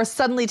will, or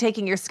suddenly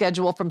taking your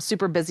schedule from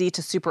super busy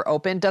to super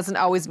open doesn't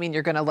always mean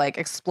you're going to like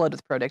explode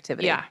with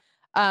productivity. Yeah.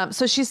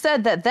 So she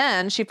said that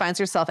then she finds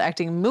herself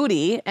acting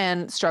moody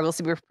and struggles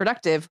to be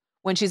productive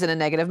when she's in a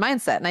negative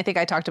mindset. And I think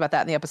I talked about that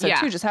in the episode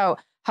too, just how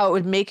it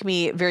would make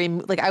me very,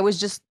 like, I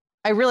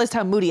realized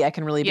how moody I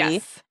can really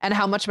be and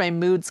how much my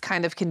moods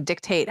kind of can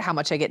dictate how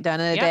much I get done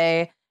in a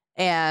day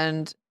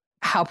and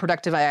how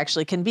productive I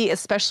actually can be,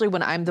 especially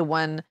when I'm the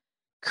one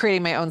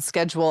creating my own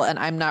schedule and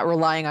I'm not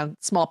relying on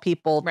small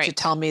people to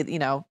tell me,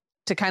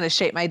 to kind of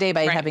shape my day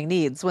by having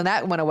needs. When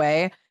that went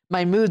away,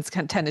 my moods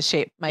can tend to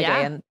shape my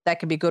day, and that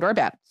can be good or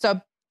bad.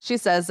 So she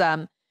says,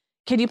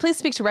 can you please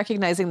speak to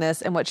recognizing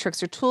this and what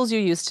tricks or tools you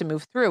use to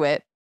move through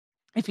it?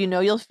 If you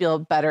know you'll feel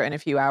better in a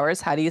few hours,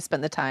 how do you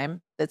spend the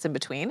time that's in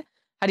between?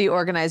 How do you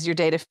organize your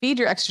day to feed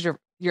your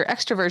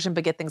extroversion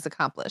but get things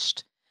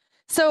accomplished?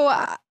 So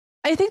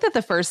I think that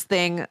the first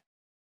thing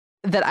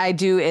that I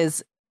do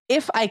is,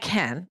 if I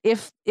can,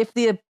 if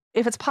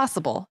it's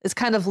possible, is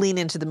kind of lean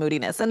into the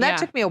moodiness. And that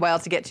took me a while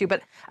to get to,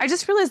 but I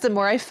just realized the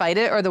more I fight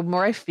it or the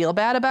more I feel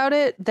bad about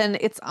it, then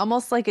it's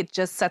almost like it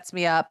just sets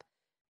me up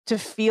to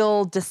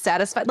feel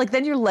dissatisfied. Like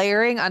then you're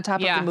layering on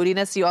top of the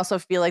moodiness. You also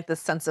feel like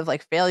this sense of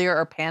like failure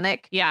or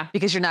panic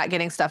because you're not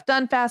getting stuff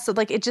done fast. So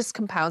like it just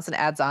compounds and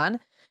adds on.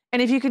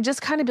 And if you could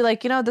just kind of be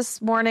like,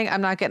 this morning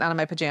I'm not getting out of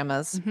my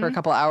pajamas for a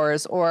couple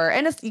hours,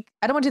 I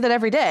don't want to do that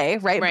every day.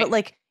 Right. But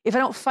like, if I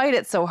don't fight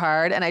it so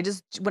hard and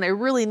when I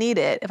really need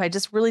it, if I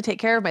just really take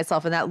care of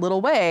myself in that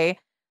little way,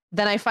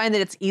 then I find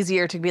that it's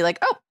easier to be like,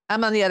 oh,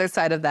 I'm on the other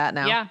side of that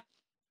now. Yeah.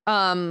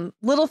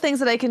 Little things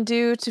that I can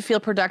do to feel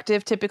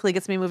productive typically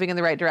gets me moving in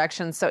the right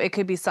direction. So it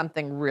could be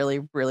something really,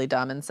 really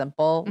dumb and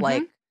simple,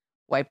 like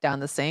wipe down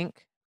the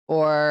sink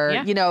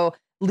or,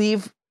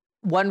 leave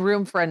one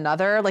room for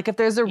another. Like if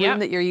there's a room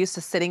that you're used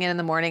to sitting in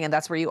the morning and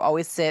that's where you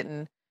always sit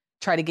and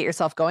try to get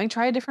yourself going,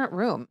 try a different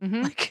room.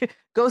 Like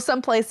go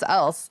someplace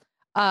else.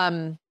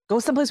 Go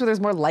someplace where there's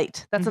more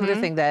light. That's another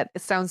thing that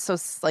it sounds so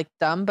like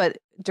dumb, but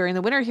during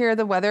the winter here,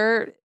 the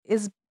weather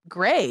is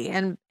gray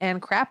and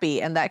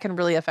crappy, and that can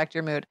really affect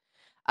your mood.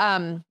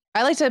 I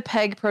like to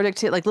peg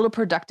like little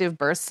productive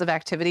bursts of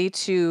activity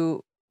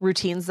to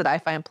routines that I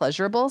find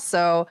pleasurable.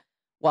 So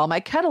while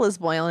my kettle is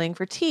boiling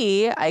for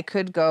tea, I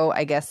could go,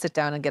 I guess, sit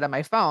down and get on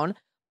my phone,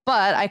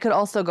 but I could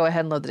also go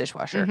ahead and load the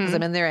dishwasher because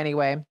I'm in there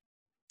anyway.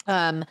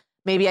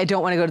 Maybe I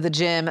don't want to go to the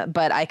gym,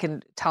 but I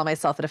can tell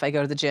myself that if I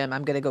go to the gym,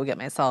 I'm going to go get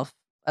myself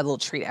a little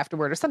treat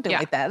afterward or something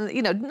like that.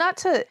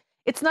 And,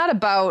 it's not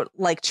about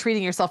like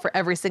treating yourself for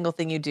every single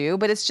thing you do,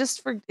 but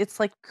it's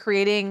like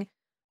creating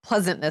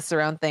pleasantness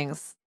around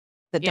things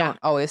that don't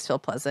always feel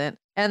pleasant.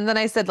 And then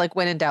I said, like,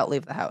 when in doubt,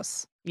 leave the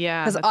house.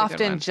 Yeah. Because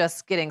often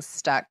just getting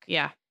stuck.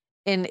 Yeah.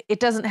 And it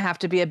doesn't have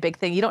to be a big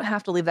thing. You don't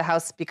have to leave the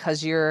house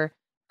because you're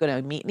going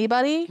to meet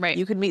anybody. Right.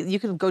 You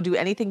can go do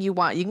anything you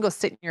want. You can go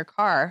sit in your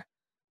car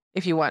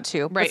if you want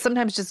to. Right. But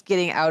sometimes just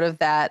getting out of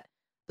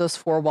those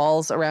four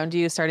walls around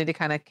you, starting to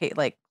kind of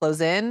like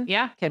close in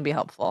can be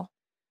helpful.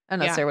 I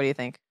don't know, Sarah, what do you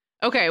think?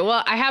 Okay.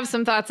 Well, I have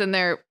some thoughts in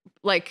there,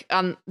 like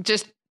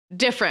just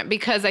different,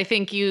 because I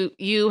think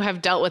you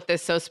have dealt with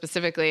this so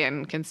specifically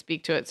and can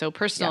speak to it so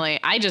personally.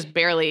 I just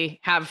barely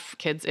have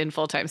kids in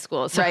full-time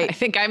school. So I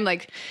think I'm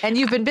like, and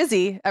you've been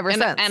busy ever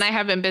since. And I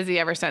have been busy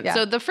ever since. Yeah.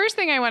 So the first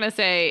thing I want to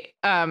say,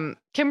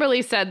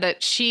 Kimberly said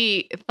that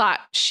she thought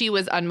she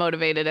was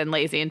unmotivated and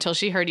lazy until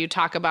she heard you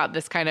talk about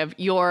this kind of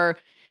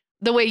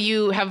the way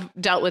you have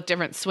dealt with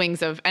different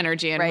swings of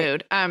energy and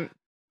mood.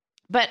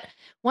 But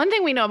one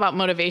thing we know about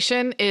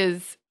motivation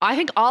is I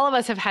think all of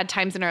us have had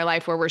times in our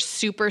life where we're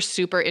super,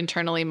 super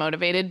internally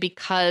motivated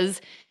because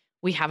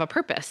we have a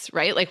purpose,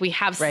 right? Like we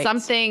have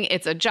something,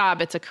 it's a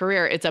job, it's a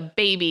career, it's a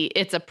baby,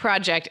 it's a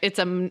project, it's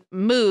a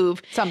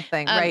move.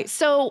 Something, right?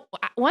 So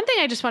one thing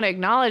I just want to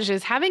acknowledge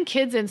is having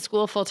kids in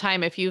school full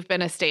time, if you've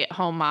been a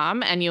stay-at-home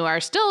mom and you are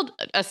still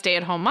a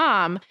stay-at-home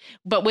mom,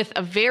 but with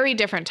a very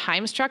different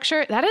time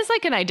structure, that is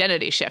like an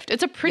identity shift.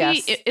 It's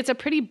a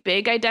pretty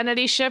big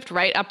identity shift,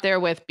 right up there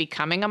with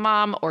becoming a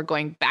mom or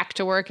going back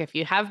to work if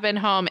you have been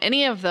home,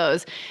 any of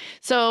those.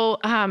 So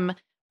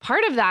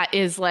part of that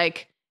is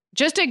like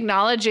just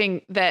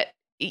acknowledging that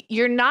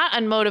you're not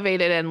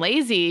unmotivated and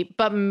lazy,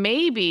 but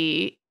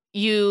maybe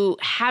you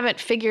haven't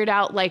figured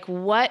out like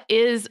what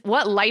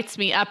lights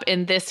me up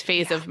in this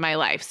phase of my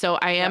life. So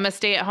I am a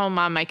stay-at-home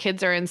mom. My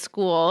kids are in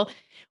school.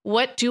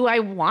 What do I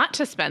want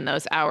to spend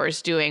those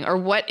hours doing? Or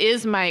what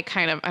is my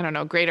kind of, I don't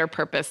know, greater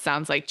purpose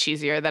sounds like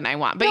cheesier than I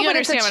want. But you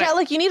understand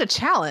like you need a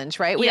challenge,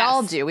 right? We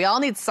all do. We all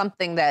need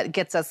something that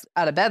gets us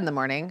out of bed in the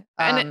morning.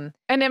 And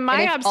in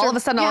my all of a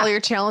sudden all your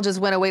challenges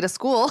went away to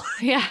school.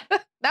 Yeah.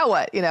 Now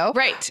what,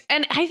 Right.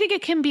 And I think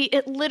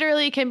it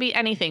literally can be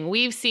anything.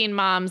 We've seen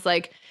moms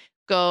like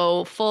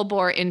go full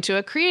bore into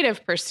a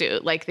creative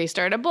pursuit, like they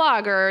start a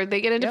blog or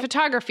they get into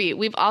photography.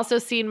 We've also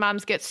seen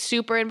moms get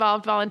super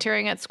involved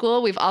volunteering at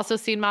school. We've also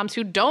seen moms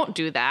who don't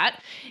do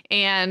that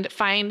and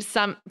find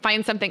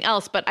something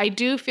else. But I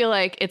do feel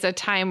like it's a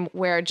time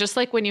where, just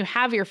like when you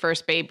have your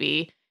first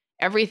baby,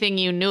 everything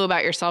you knew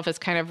about yourself is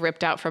kind of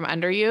ripped out from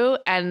under you.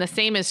 And the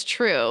same is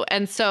true.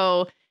 And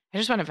so I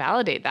just want to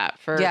validate that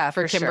for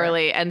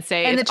Kimberly and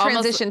say, and the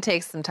transition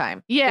takes some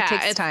time. Yeah, it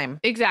takes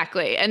time.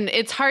 Exactly. And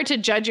it's hard to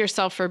judge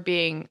yourself for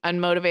being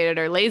unmotivated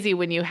or lazy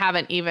when you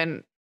haven't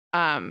even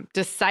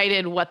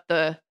decided what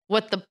the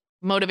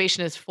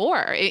motivation is for,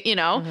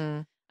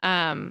 Mm-hmm.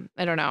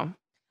 I don't know.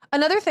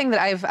 Another thing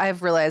that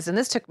I've realized, and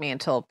this took me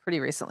until pretty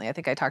recently, I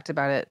think I talked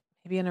about it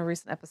maybe in a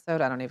recent episode.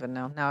 I don't even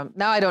know.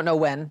 Now I don't know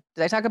when.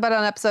 Did I talk about it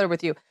on an episode or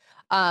with you?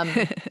 On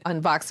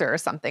Voxer or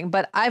something.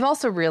 But I've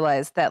also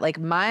realized that like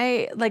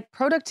my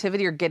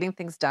productivity or getting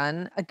things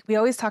done, like we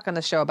always talk on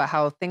the show about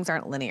how things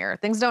aren't linear.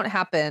 Things don't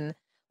happen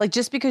like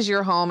just because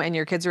you're home and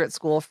your kids are at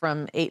school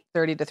from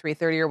 8:30 to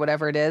 3:30 or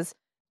whatever it is,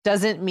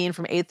 doesn't mean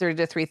from 8:30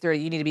 to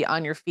 3:30 you need to be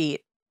on your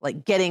feet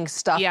like getting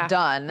stuff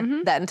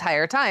done that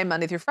entire time,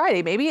 Monday through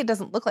Friday. Maybe it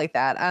doesn't look like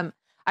that.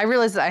 I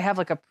realize that I have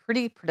like a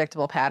pretty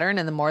predictable pattern,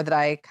 and the more that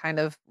I kind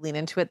of lean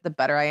into it, the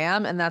better I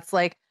am. And that's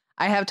like,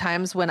 I have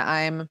times when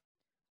I'm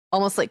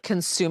almost like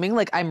consuming,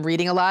 like I'm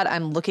reading a lot.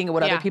 I'm looking at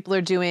what other people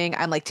are doing.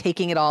 I'm like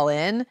taking it all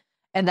in.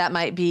 And that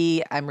might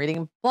be, I'm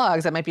reading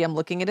blogs. That might be, I'm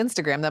looking at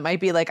Instagram. That might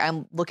be like,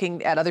 I'm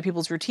looking at other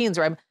people's routines,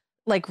 or I'm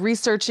like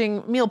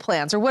researching meal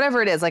plans or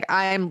whatever it is. Like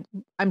I'm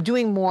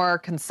doing more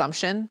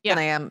consumption than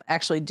I am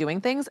actually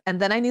doing things. And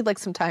then I need like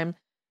some time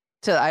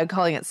to, I'm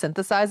calling it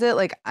synthesize it.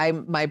 Like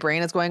my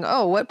brain is going,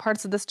 oh, what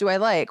parts of this do I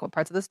like? What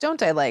parts of this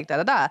don't I like? Da,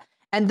 da, da.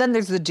 And then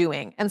there's the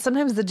doing. And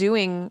sometimes the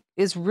doing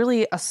is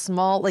really a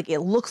small, like it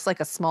looks like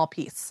a small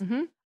piece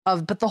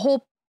but the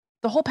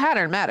whole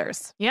pattern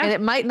matters. Yeah. And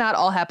it might not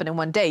all happen in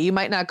one day. You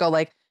might not go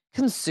like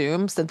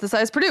consume,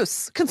 synthesize,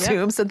 produce,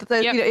 consume,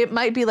 synthesize. Yep. It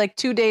might be like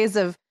 2 days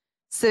of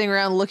sitting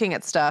around looking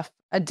at stuff,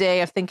 a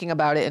day of thinking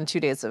about it, and 2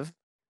 days of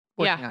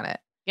working on it.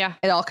 Yeah.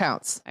 It all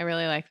counts. I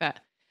really like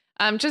that.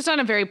 Just on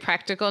a very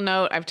practical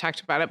note, I've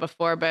talked about it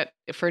before, but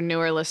for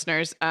newer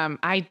listeners,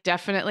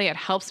 it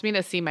helps me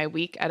to see my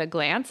week at a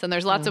glance. And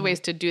there's lots of ways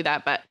to do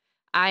that, but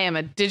I am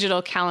a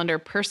digital calendar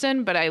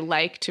person, but I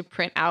like to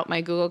print out my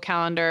Google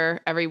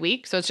Calendar every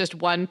week. So it's just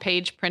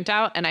 1-page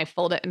printout, and I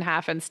fold it in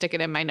half and stick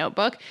it in my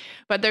notebook.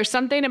 But there's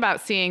something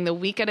about seeing the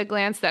week at a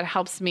glance that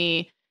helps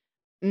me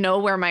know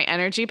where my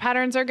energy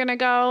patterns are going to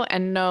go,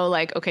 and know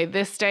like, okay,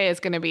 this day is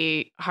going to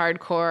be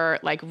hardcore,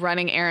 like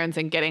running errands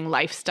and getting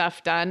life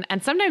stuff done.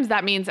 And sometimes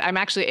that means I'm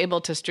actually able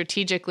to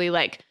strategically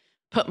like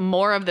put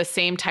more of the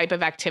same type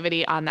of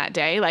activity on that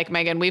day. Like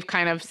Megan, we've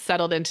kind of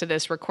settled into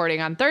this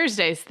recording on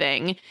Thursdays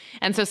thing.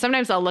 And so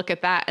sometimes I'll look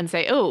at that and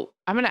say, oh,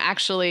 I'm going to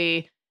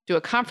actually do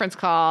a conference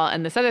call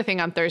and this other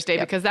thing on Thursday,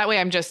 because that way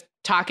I'm just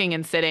talking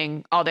and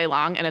sitting all day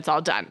long and it's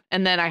all done.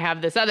 And then I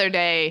have this other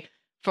day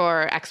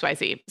for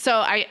XYZ. So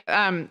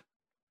I,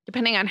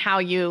 depending on how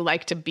you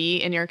like to be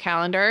in your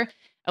calendar,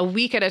 a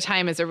week at a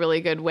time is a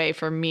really good way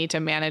for me to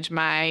manage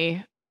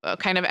my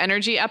kind of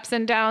energy ups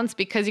and downs,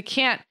 because you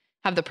can't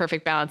have the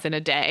perfect balance in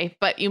a day,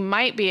 but you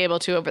might be able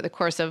to, over the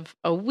course of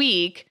a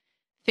week,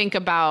 think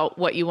about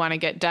what you want to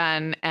get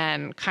done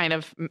and kind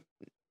of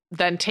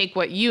then take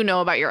what you know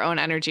about your own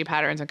energy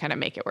patterns and kind of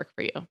make it work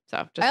for you.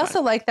 So I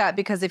also like that,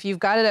 because if you've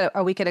got it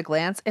a week at a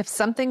glance, if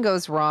something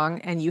goes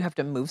wrong and you have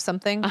to move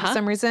something for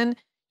some reason,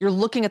 you're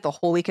looking at the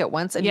whole week at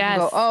once, and you can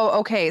go, oh,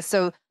 okay,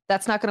 so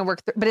that's not going to work.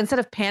 But instead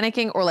of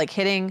panicking or like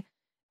hitting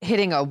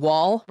a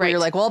wall where you're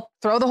like, well,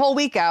 throw the whole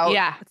week out.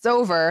 Yeah, it's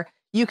over.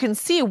 You can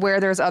see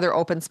where there's other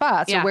open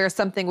spots or where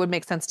something would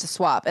make sense to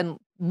swap, and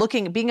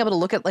being able to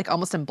look at like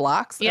almost in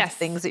blocks of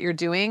things that you're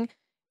doing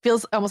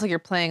feels almost like you're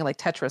playing like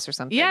Tetris or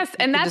something. Yes.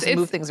 And that's just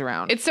move things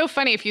around. It's so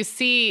funny. If you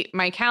see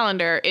my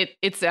calendar,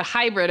 it's a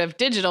hybrid of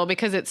digital,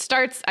 because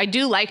I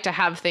do like to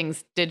have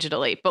things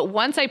digitally, but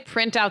once I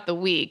print out the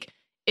week,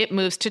 it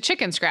moves to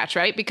chicken scratch,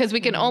 right? Because we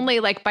can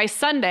only like by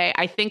Sunday,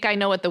 I think I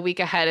know what the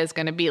week ahead is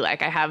going to be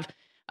like. I have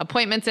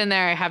appointments in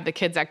there. I have the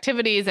kids'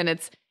 activities, and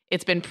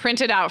it's been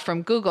printed out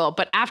from Google.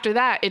 But after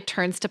that, it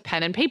turns to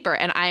pen and paper,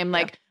 and I'm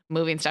like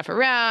moving stuff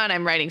around.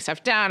 I'm writing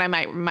stuff down. I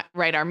might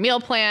write our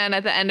meal plan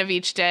at the end of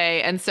each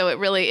day. And so it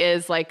really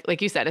is like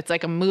you said, it's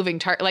like a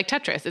moving like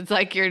Tetris. It's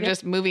like you're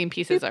just moving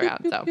pieces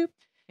around. So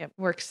it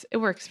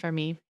works for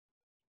me.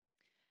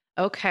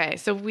 Okay,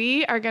 so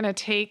we are going to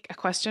take a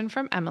question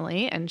from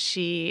Emily, and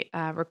she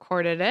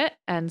recorded it.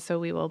 And so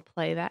we will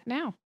play that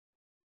now.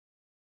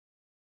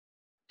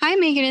 Hi,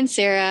 Megan and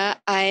Sarah.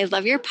 I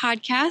love your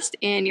podcast,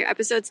 and your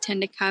episodes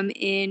tend to come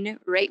in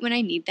right when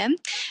I need them.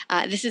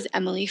 This is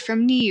Emily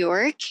from New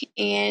York,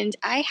 and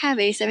I have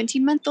a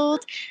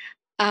 17-month-old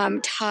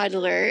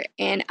toddler,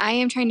 and I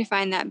am trying to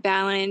find that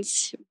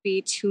balance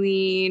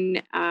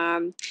between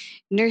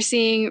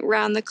nursing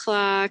round the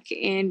clock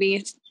and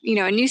being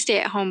a new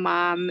stay-at-home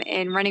mom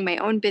and running my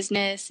own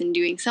business and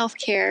doing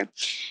self-care.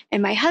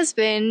 And my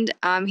husband,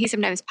 he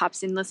sometimes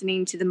pops in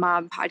listening to the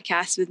Mom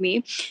podcast with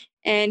me.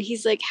 And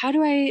he's like, how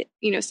do I,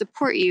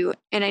 support you?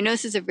 And I know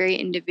this is a very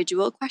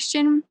individual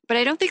question, but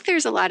I don't think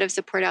there's a lot of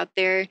support out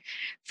there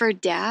for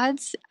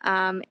dads.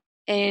 And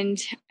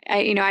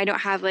I don't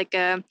have like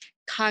a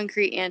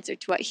concrete answer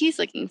to what he's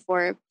looking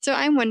for. So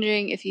I'm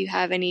wondering if you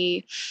have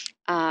any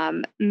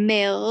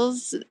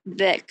males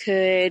that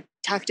could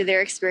talk to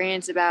their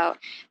experience about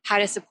how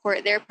to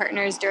support their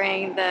partners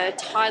during the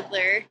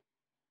toddler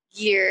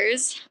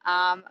years,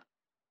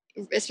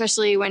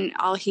 especially when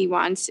all he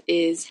wants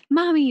is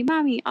mommy,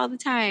 mommy all the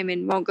time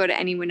and won't go to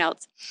anyone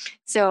else.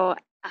 So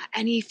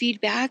any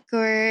feedback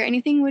or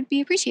anything would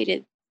be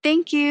appreciated.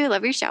 Thank you.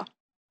 Love your show.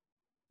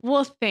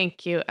 Well,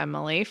 thank you,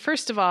 Emily.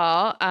 First of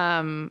all,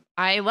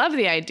 I love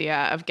the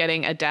idea of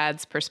getting a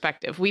dad's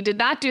perspective. We did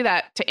not do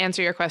that to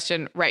answer your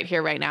question right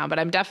here, right now, but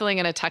I'm definitely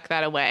going to tuck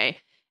that away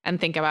and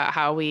think about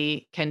how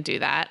we can do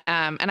that.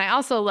 And I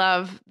also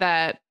love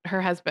that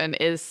her husband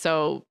is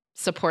so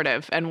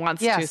supportive and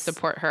wants to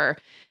support her.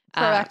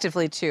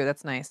 Proactively too.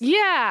 That's nice.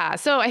 Yeah.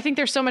 So I think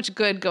there's so much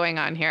good going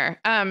on here.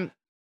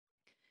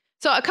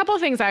 So a couple of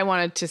things I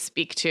wanted to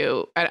speak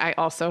to. I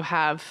also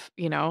have,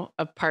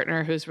 a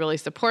partner who's really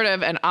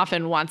supportive and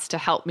often wants to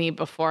help me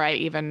before I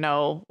even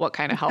know what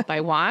kind of help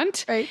I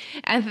want. Right.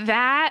 And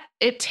that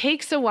it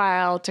takes a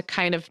while to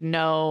kind of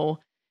know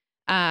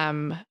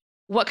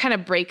what kind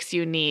of breaks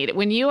you need.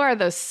 When you are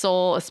the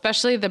soul,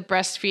 especially the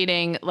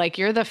breastfeeding, like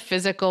you're the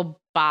physical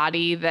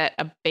body that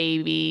a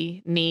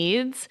baby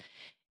needs.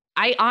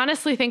 I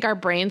honestly think our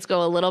brains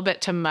go a little bit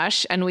to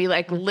mush and we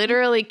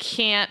literally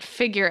can't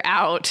figure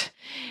out.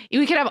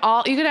 You could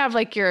have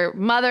like your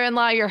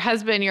mother-in-law, your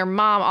husband, your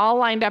mom all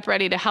lined up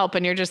ready to help.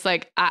 And you're just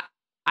like,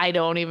 I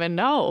don't even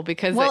know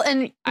because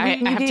I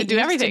have to do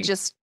everything.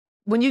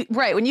 When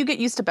you get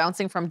used to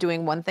bouncing from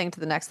doing one thing to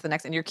the next,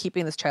 and you're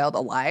keeping this child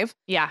alive.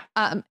 Yeah.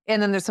 And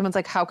then there's someone's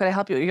like, how could I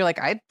help you? You're like,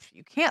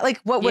 you can't,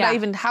 like,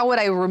 how would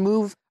I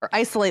remove or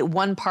isolate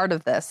one part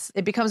of this?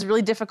 It becomes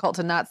really difficult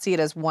to not see it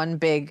as one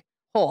big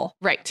whole.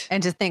 Right.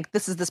 And to think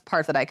this is this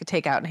part that I could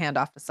take out and hand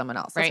off to someone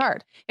else. It's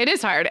hard. It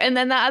is hard. And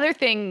then the other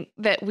thing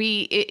that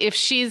if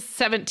she's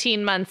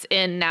 17 months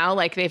in now,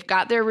 like they've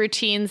got their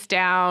routines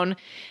down,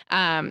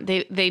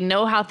 they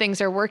know how things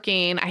are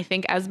working. I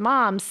think as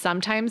moms,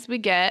 sometimes we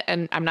get,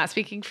 and I'm not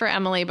speaking for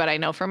Emily, but I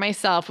know for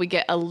myself, we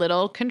get a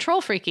little control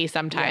freaky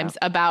sometimes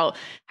about,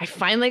 I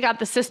finally got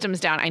the systems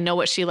down. I know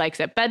what she likes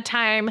at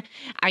bedtime.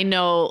 I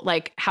know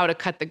like how to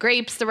cut the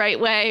grapes the right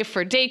way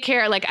for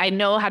daycare. Like I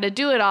know how to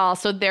do it all.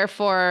 So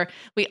therefore,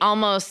 we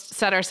almost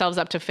set ourselves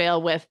up to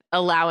fail with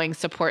allowing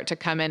support to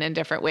come in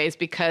different ways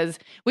because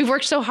we've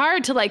worked so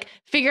hard to like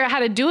figure out how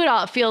to do it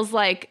all. It feels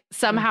like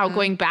somehow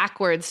going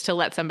backwards to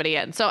let somebody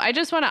in. So I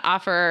just want to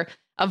offer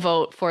a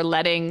vote for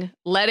letting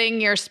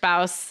your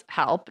spouse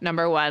help.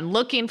 Number one,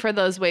 looking for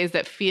those ways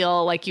that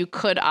feel like you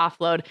could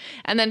offload.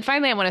 And then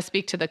finally, I want to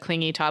speak to the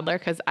clingy toddler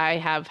because I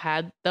have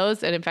had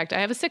those. And in fact,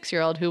 I have a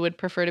 6-year-old who would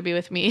prefer to be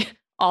with me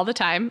all the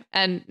time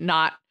and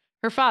not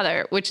her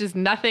father, which is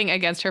nothing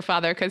against her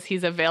father because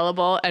he's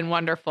available and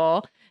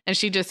wonderful. And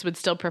she just would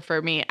still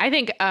prefer me. I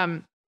think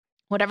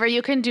whatever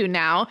you can do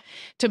now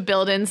to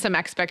build in some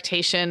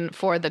expectation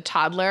for the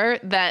toddler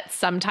that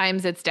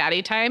sometimes it's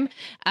daddy time.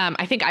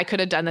 I think I could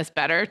have done this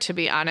better, to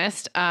be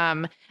honest.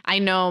 I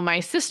know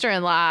my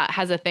sister-in-law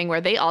has a thing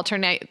where they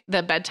alternate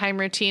the bedtime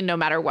routine no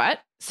matter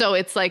what. So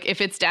it's like,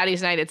 if it's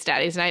daddy's night, it's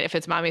daddy's night. If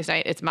it's mommy's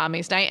night, it's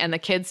mommy's night. And the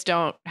kids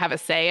don't have a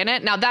say in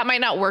it. Now that might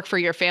not work for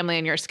your family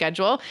and your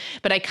schedule,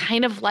 but I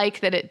kind of like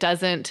that it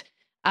doesn't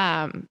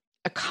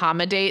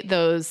accommodate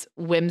those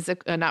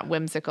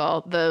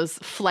those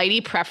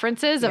flighty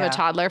preferences of a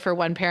toddler for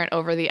one parent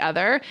over the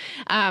other.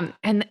 And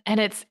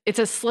it's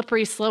a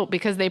slippery slope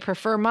because they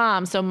prefer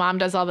mom. So mom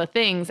does all the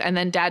things and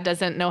then dad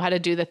doesn't know how to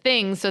do the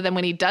things. So then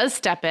when he does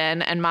step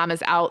in and mom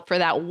is out for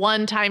that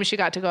one time she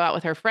got to go out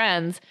with her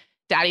friends,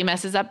 daddy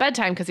messes up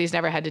bedtime because he's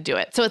never had to do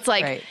it. So it's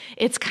like,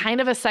 it's kind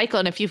of a cycle.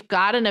 And if you've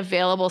got an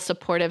available,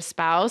 supportive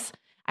spouse,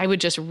 I would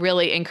just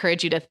really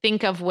encourage you to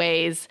think of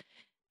ways,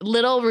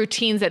 little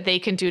routines that they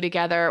can do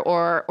together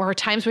or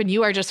times when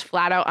you are just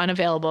flat out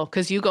unavailable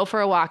because you go for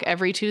a walk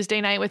every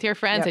Tuesday night with your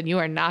friends and you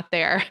are not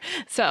there.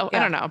 So I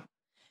don't know.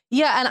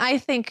 Yeah. And I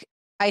think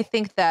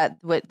that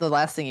what the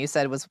last thing you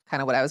said was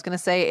kind of what I was going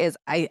to say is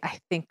I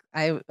think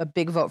a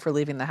big vote for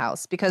leaving the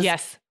house because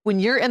when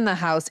you're in the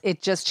house,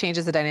 it just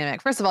changes the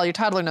dynamic. First of all, your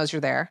toddler knows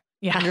you're there.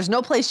 Yeah. And there's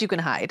no place you can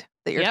hide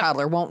that your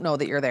toddler won't know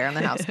that you're there in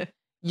the house.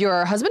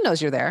 Your husband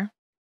knows you're there.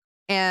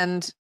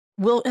 And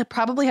will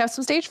probably have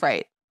some stage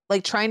fright,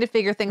 like trying to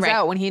figure things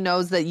out when he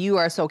knows that you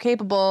are so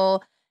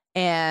capable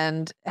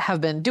and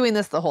have been doing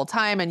this the whole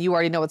time and you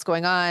already know what's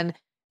going on.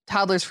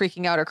 Toddler's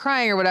freaking out or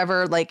crying or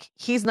whatever, like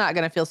he's not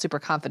going to feel super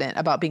confident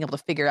about being able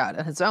to figure it out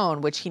on his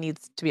own, which he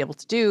needs to be able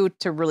to do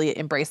to really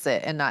embrace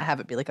it and not have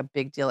it be like a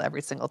big deal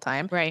every single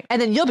time. Right.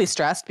 And then you'll be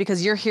stressed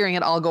because you're hearing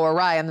it all go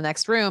awry in the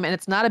next room, and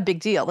it's not a big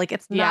deal. Like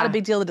it's not a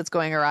big deal that it's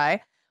going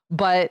awry,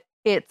 but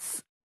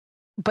it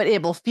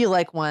will feel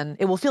like one.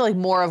 It will feel like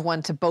more of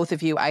one to both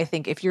of you, I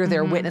think, if you're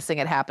there witnessing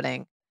it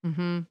happening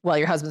while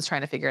your husband's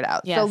trying to figure it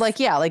out. Yes. So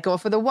like go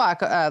for the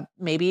walk.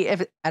 Maybe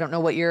if I don't know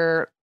what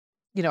your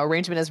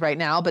arrangement is right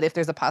now, but if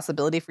there's a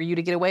possibility for you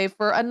to get away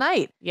for a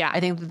night,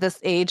 I think that this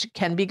age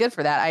can be good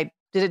for that. I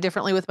did it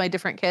differently with my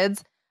different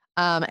kids.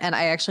 And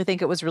I actually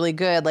think it was really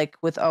good. Like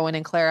with Owen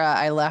and Clara,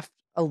 I left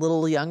a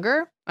little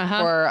younger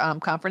for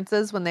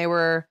conferences when they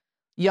were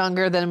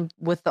younger than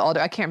with the older.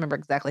 I can't remember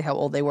exactly how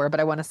old they were, but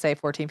I want to say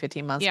 14,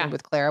 15 months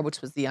with Clara,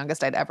 which was the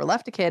youngest I'd ever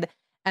left a kid.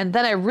 And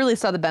then I really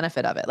saw the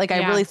benefit of it. Like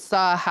I really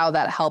saw how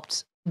that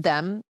helped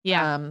them.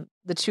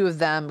 The two of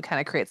them kind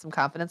of create some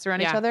confidence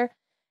around each other.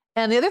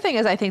 And the other thing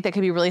is I think that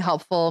could be really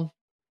helpful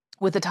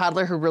with a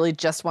toddler who really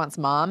just wants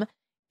mom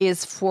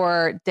is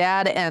for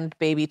dad and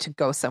baby to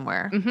go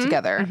somewhere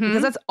together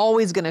because that's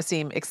always going to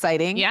seem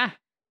exciting. To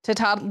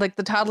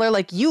the toddler,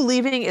 like you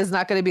leaving is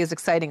not going to be as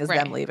exciting as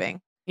them leaving.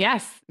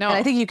 Yes. No. And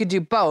I think you could do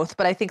both,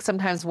 but I think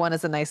sometimes one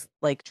is a nice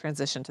like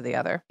transition to the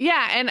other.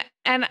 Yeah.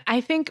 And I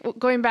think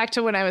going back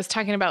to when I was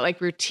talking about like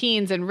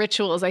routines and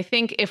rituals, I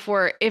think if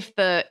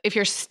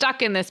you're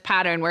stuck in this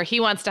pattern where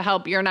he wants to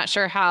help, you're not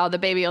sure how, the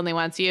baby only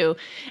wants you.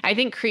 I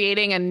think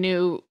creating a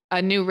new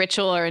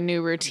ritual or a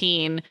new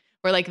routine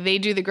where like they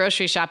do the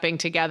grocery shopping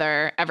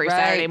together every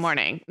Saturday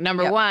morning.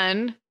 Number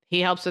one, he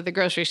helps with the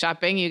grocery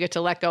shopping. You get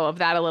to let go of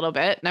that a little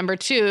bit. Number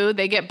two,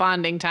 they get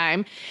bonding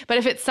time. But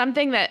if it's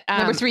something that...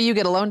 Number three, you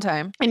get alone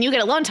time. And you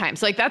get alone time.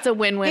 So like that's a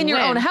win-win-win. In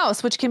your own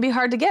house, which can be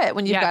hard to get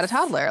when you've got a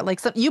toddler.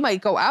 Like you might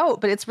go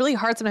out, but it's really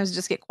hard sometimes to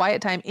just get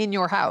quiet time in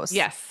your house.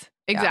 Yes,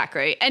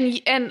 exactly.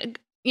 And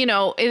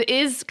it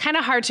is kind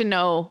of hard to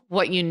know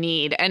what you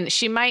need. And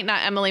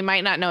Emily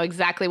might not know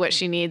exactly what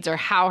she needs or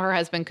how her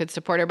husband could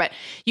support her, but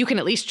you can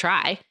at least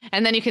try.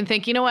 And then you can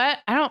think, you know what?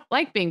 I don't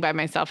like being by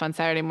myself on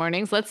Saturday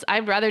mornings.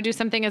 I'd rather do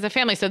something as a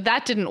family. So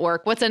that didn't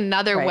work. What's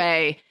another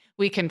way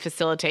we can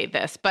facilitate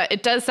this? But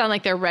it does sound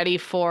like they're ready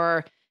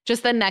for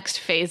just the next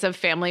phase of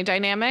family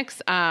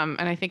dynamics. And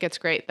I think it's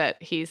great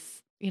that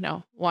he's,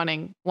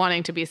 wanting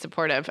to be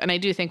supportive. And I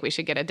do think we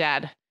should get a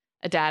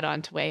dad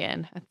on to weigh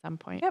in at some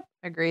point. Yep.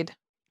 Agreed.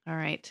 All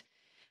right.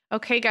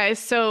 Okay, guys.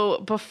 So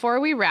before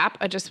we wrap,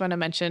 I just want to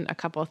mention a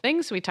couple of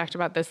things. We talked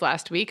about this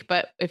last week,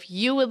 but if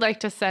you would like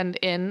to send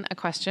in a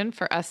question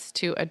for us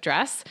to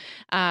address,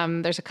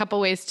 there's a couple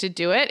ways to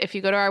do it. If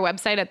you go to our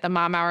website at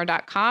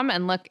themomhour.com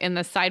and look in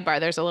the sidebar,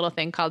 there's a little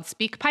thing called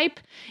SpeakPipe.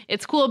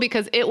 It's cool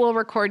because it will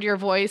record your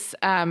voice,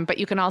 but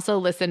you can also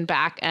listen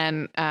back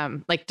and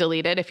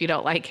delete it if you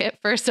don't like it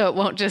first, so it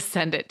won't just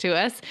send it to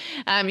us.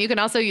 You can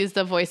also use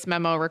the voice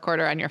memo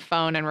recorder on your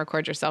phone and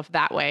record yourself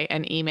that way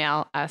and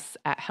email us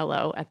at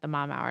hello@themomhour.com. Please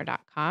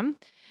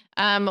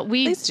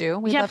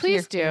do.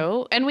 Please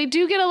do. And we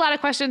do get a lot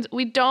of questions.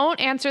 We don't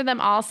answer them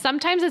all.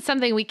 Sometimes it's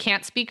something we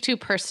can't speak to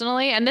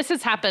personally. And this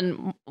has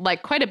happened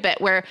like quite a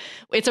bit where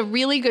it's a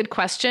really good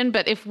question,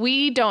 but if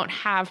we don't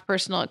have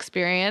personal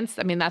experience,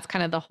 I mean, that's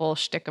kind of the whole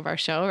shtick of our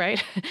show,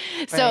 right?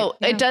 So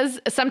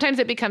sometimes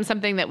it becomes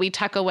something that we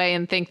tuck away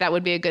and think that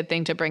would be a good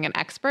thing to bring an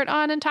expert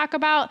on and talk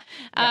about.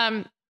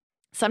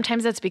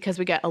 Sometimes it's because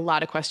we get a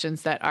lot of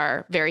questions that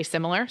are very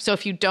similar. So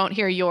if you don't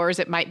hear yours,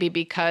 it might be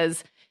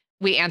because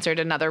we answered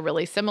another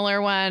really similar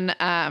one.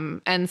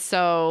 And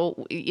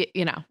so,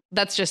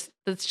 that's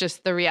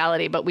just the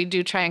reality. But we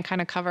do try and kind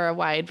of cover a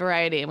wide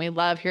variety. And we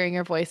love hearing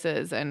your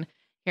voices and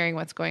hearing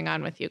what's going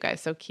on with you guys.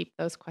 So keep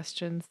those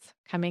questions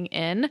coming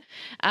in.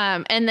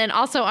 And then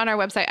also on our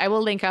website, I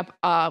will link up,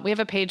 we have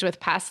a page with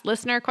past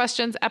listener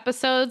questions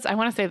episodes. I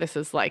want to say this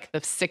is like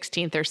the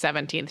 16th or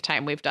 17th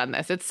time we've done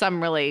this. It's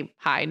some really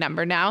high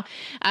number now.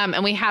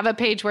 And we have a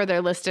page where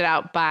they're listed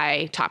out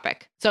by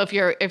topic. So if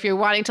you're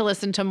wanting to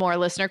listen to more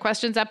listener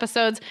questions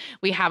episodes,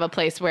 we have a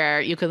place where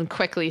you can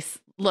quickly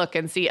look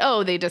and see,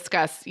 they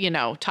discuss,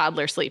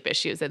 toddler sleep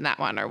issues in that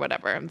one or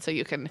whatever. And so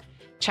you can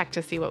check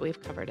to see what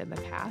we've covered in the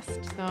past.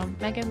 So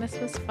Megan, this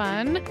was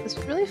fun. This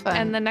was really fun.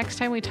 And the next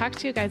time we talk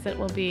to you guys, it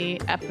will be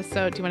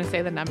episode, do you want to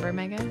say the number,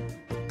 Megan?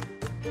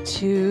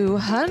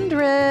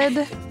 200.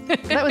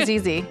 That was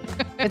easy.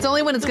 It's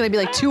only when it's going to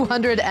be like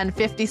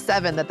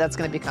 257 that's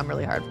going to become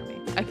really hard for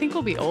me. I think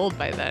we'll be old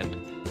by then.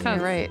 You're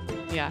right.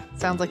 Yeah.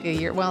 Sounds like a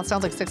year. Well, it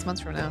sounds like 6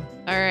 months from now.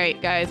 All right,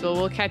 guys. Well,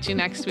 we'll catch you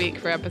next week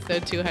for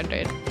episode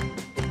 200.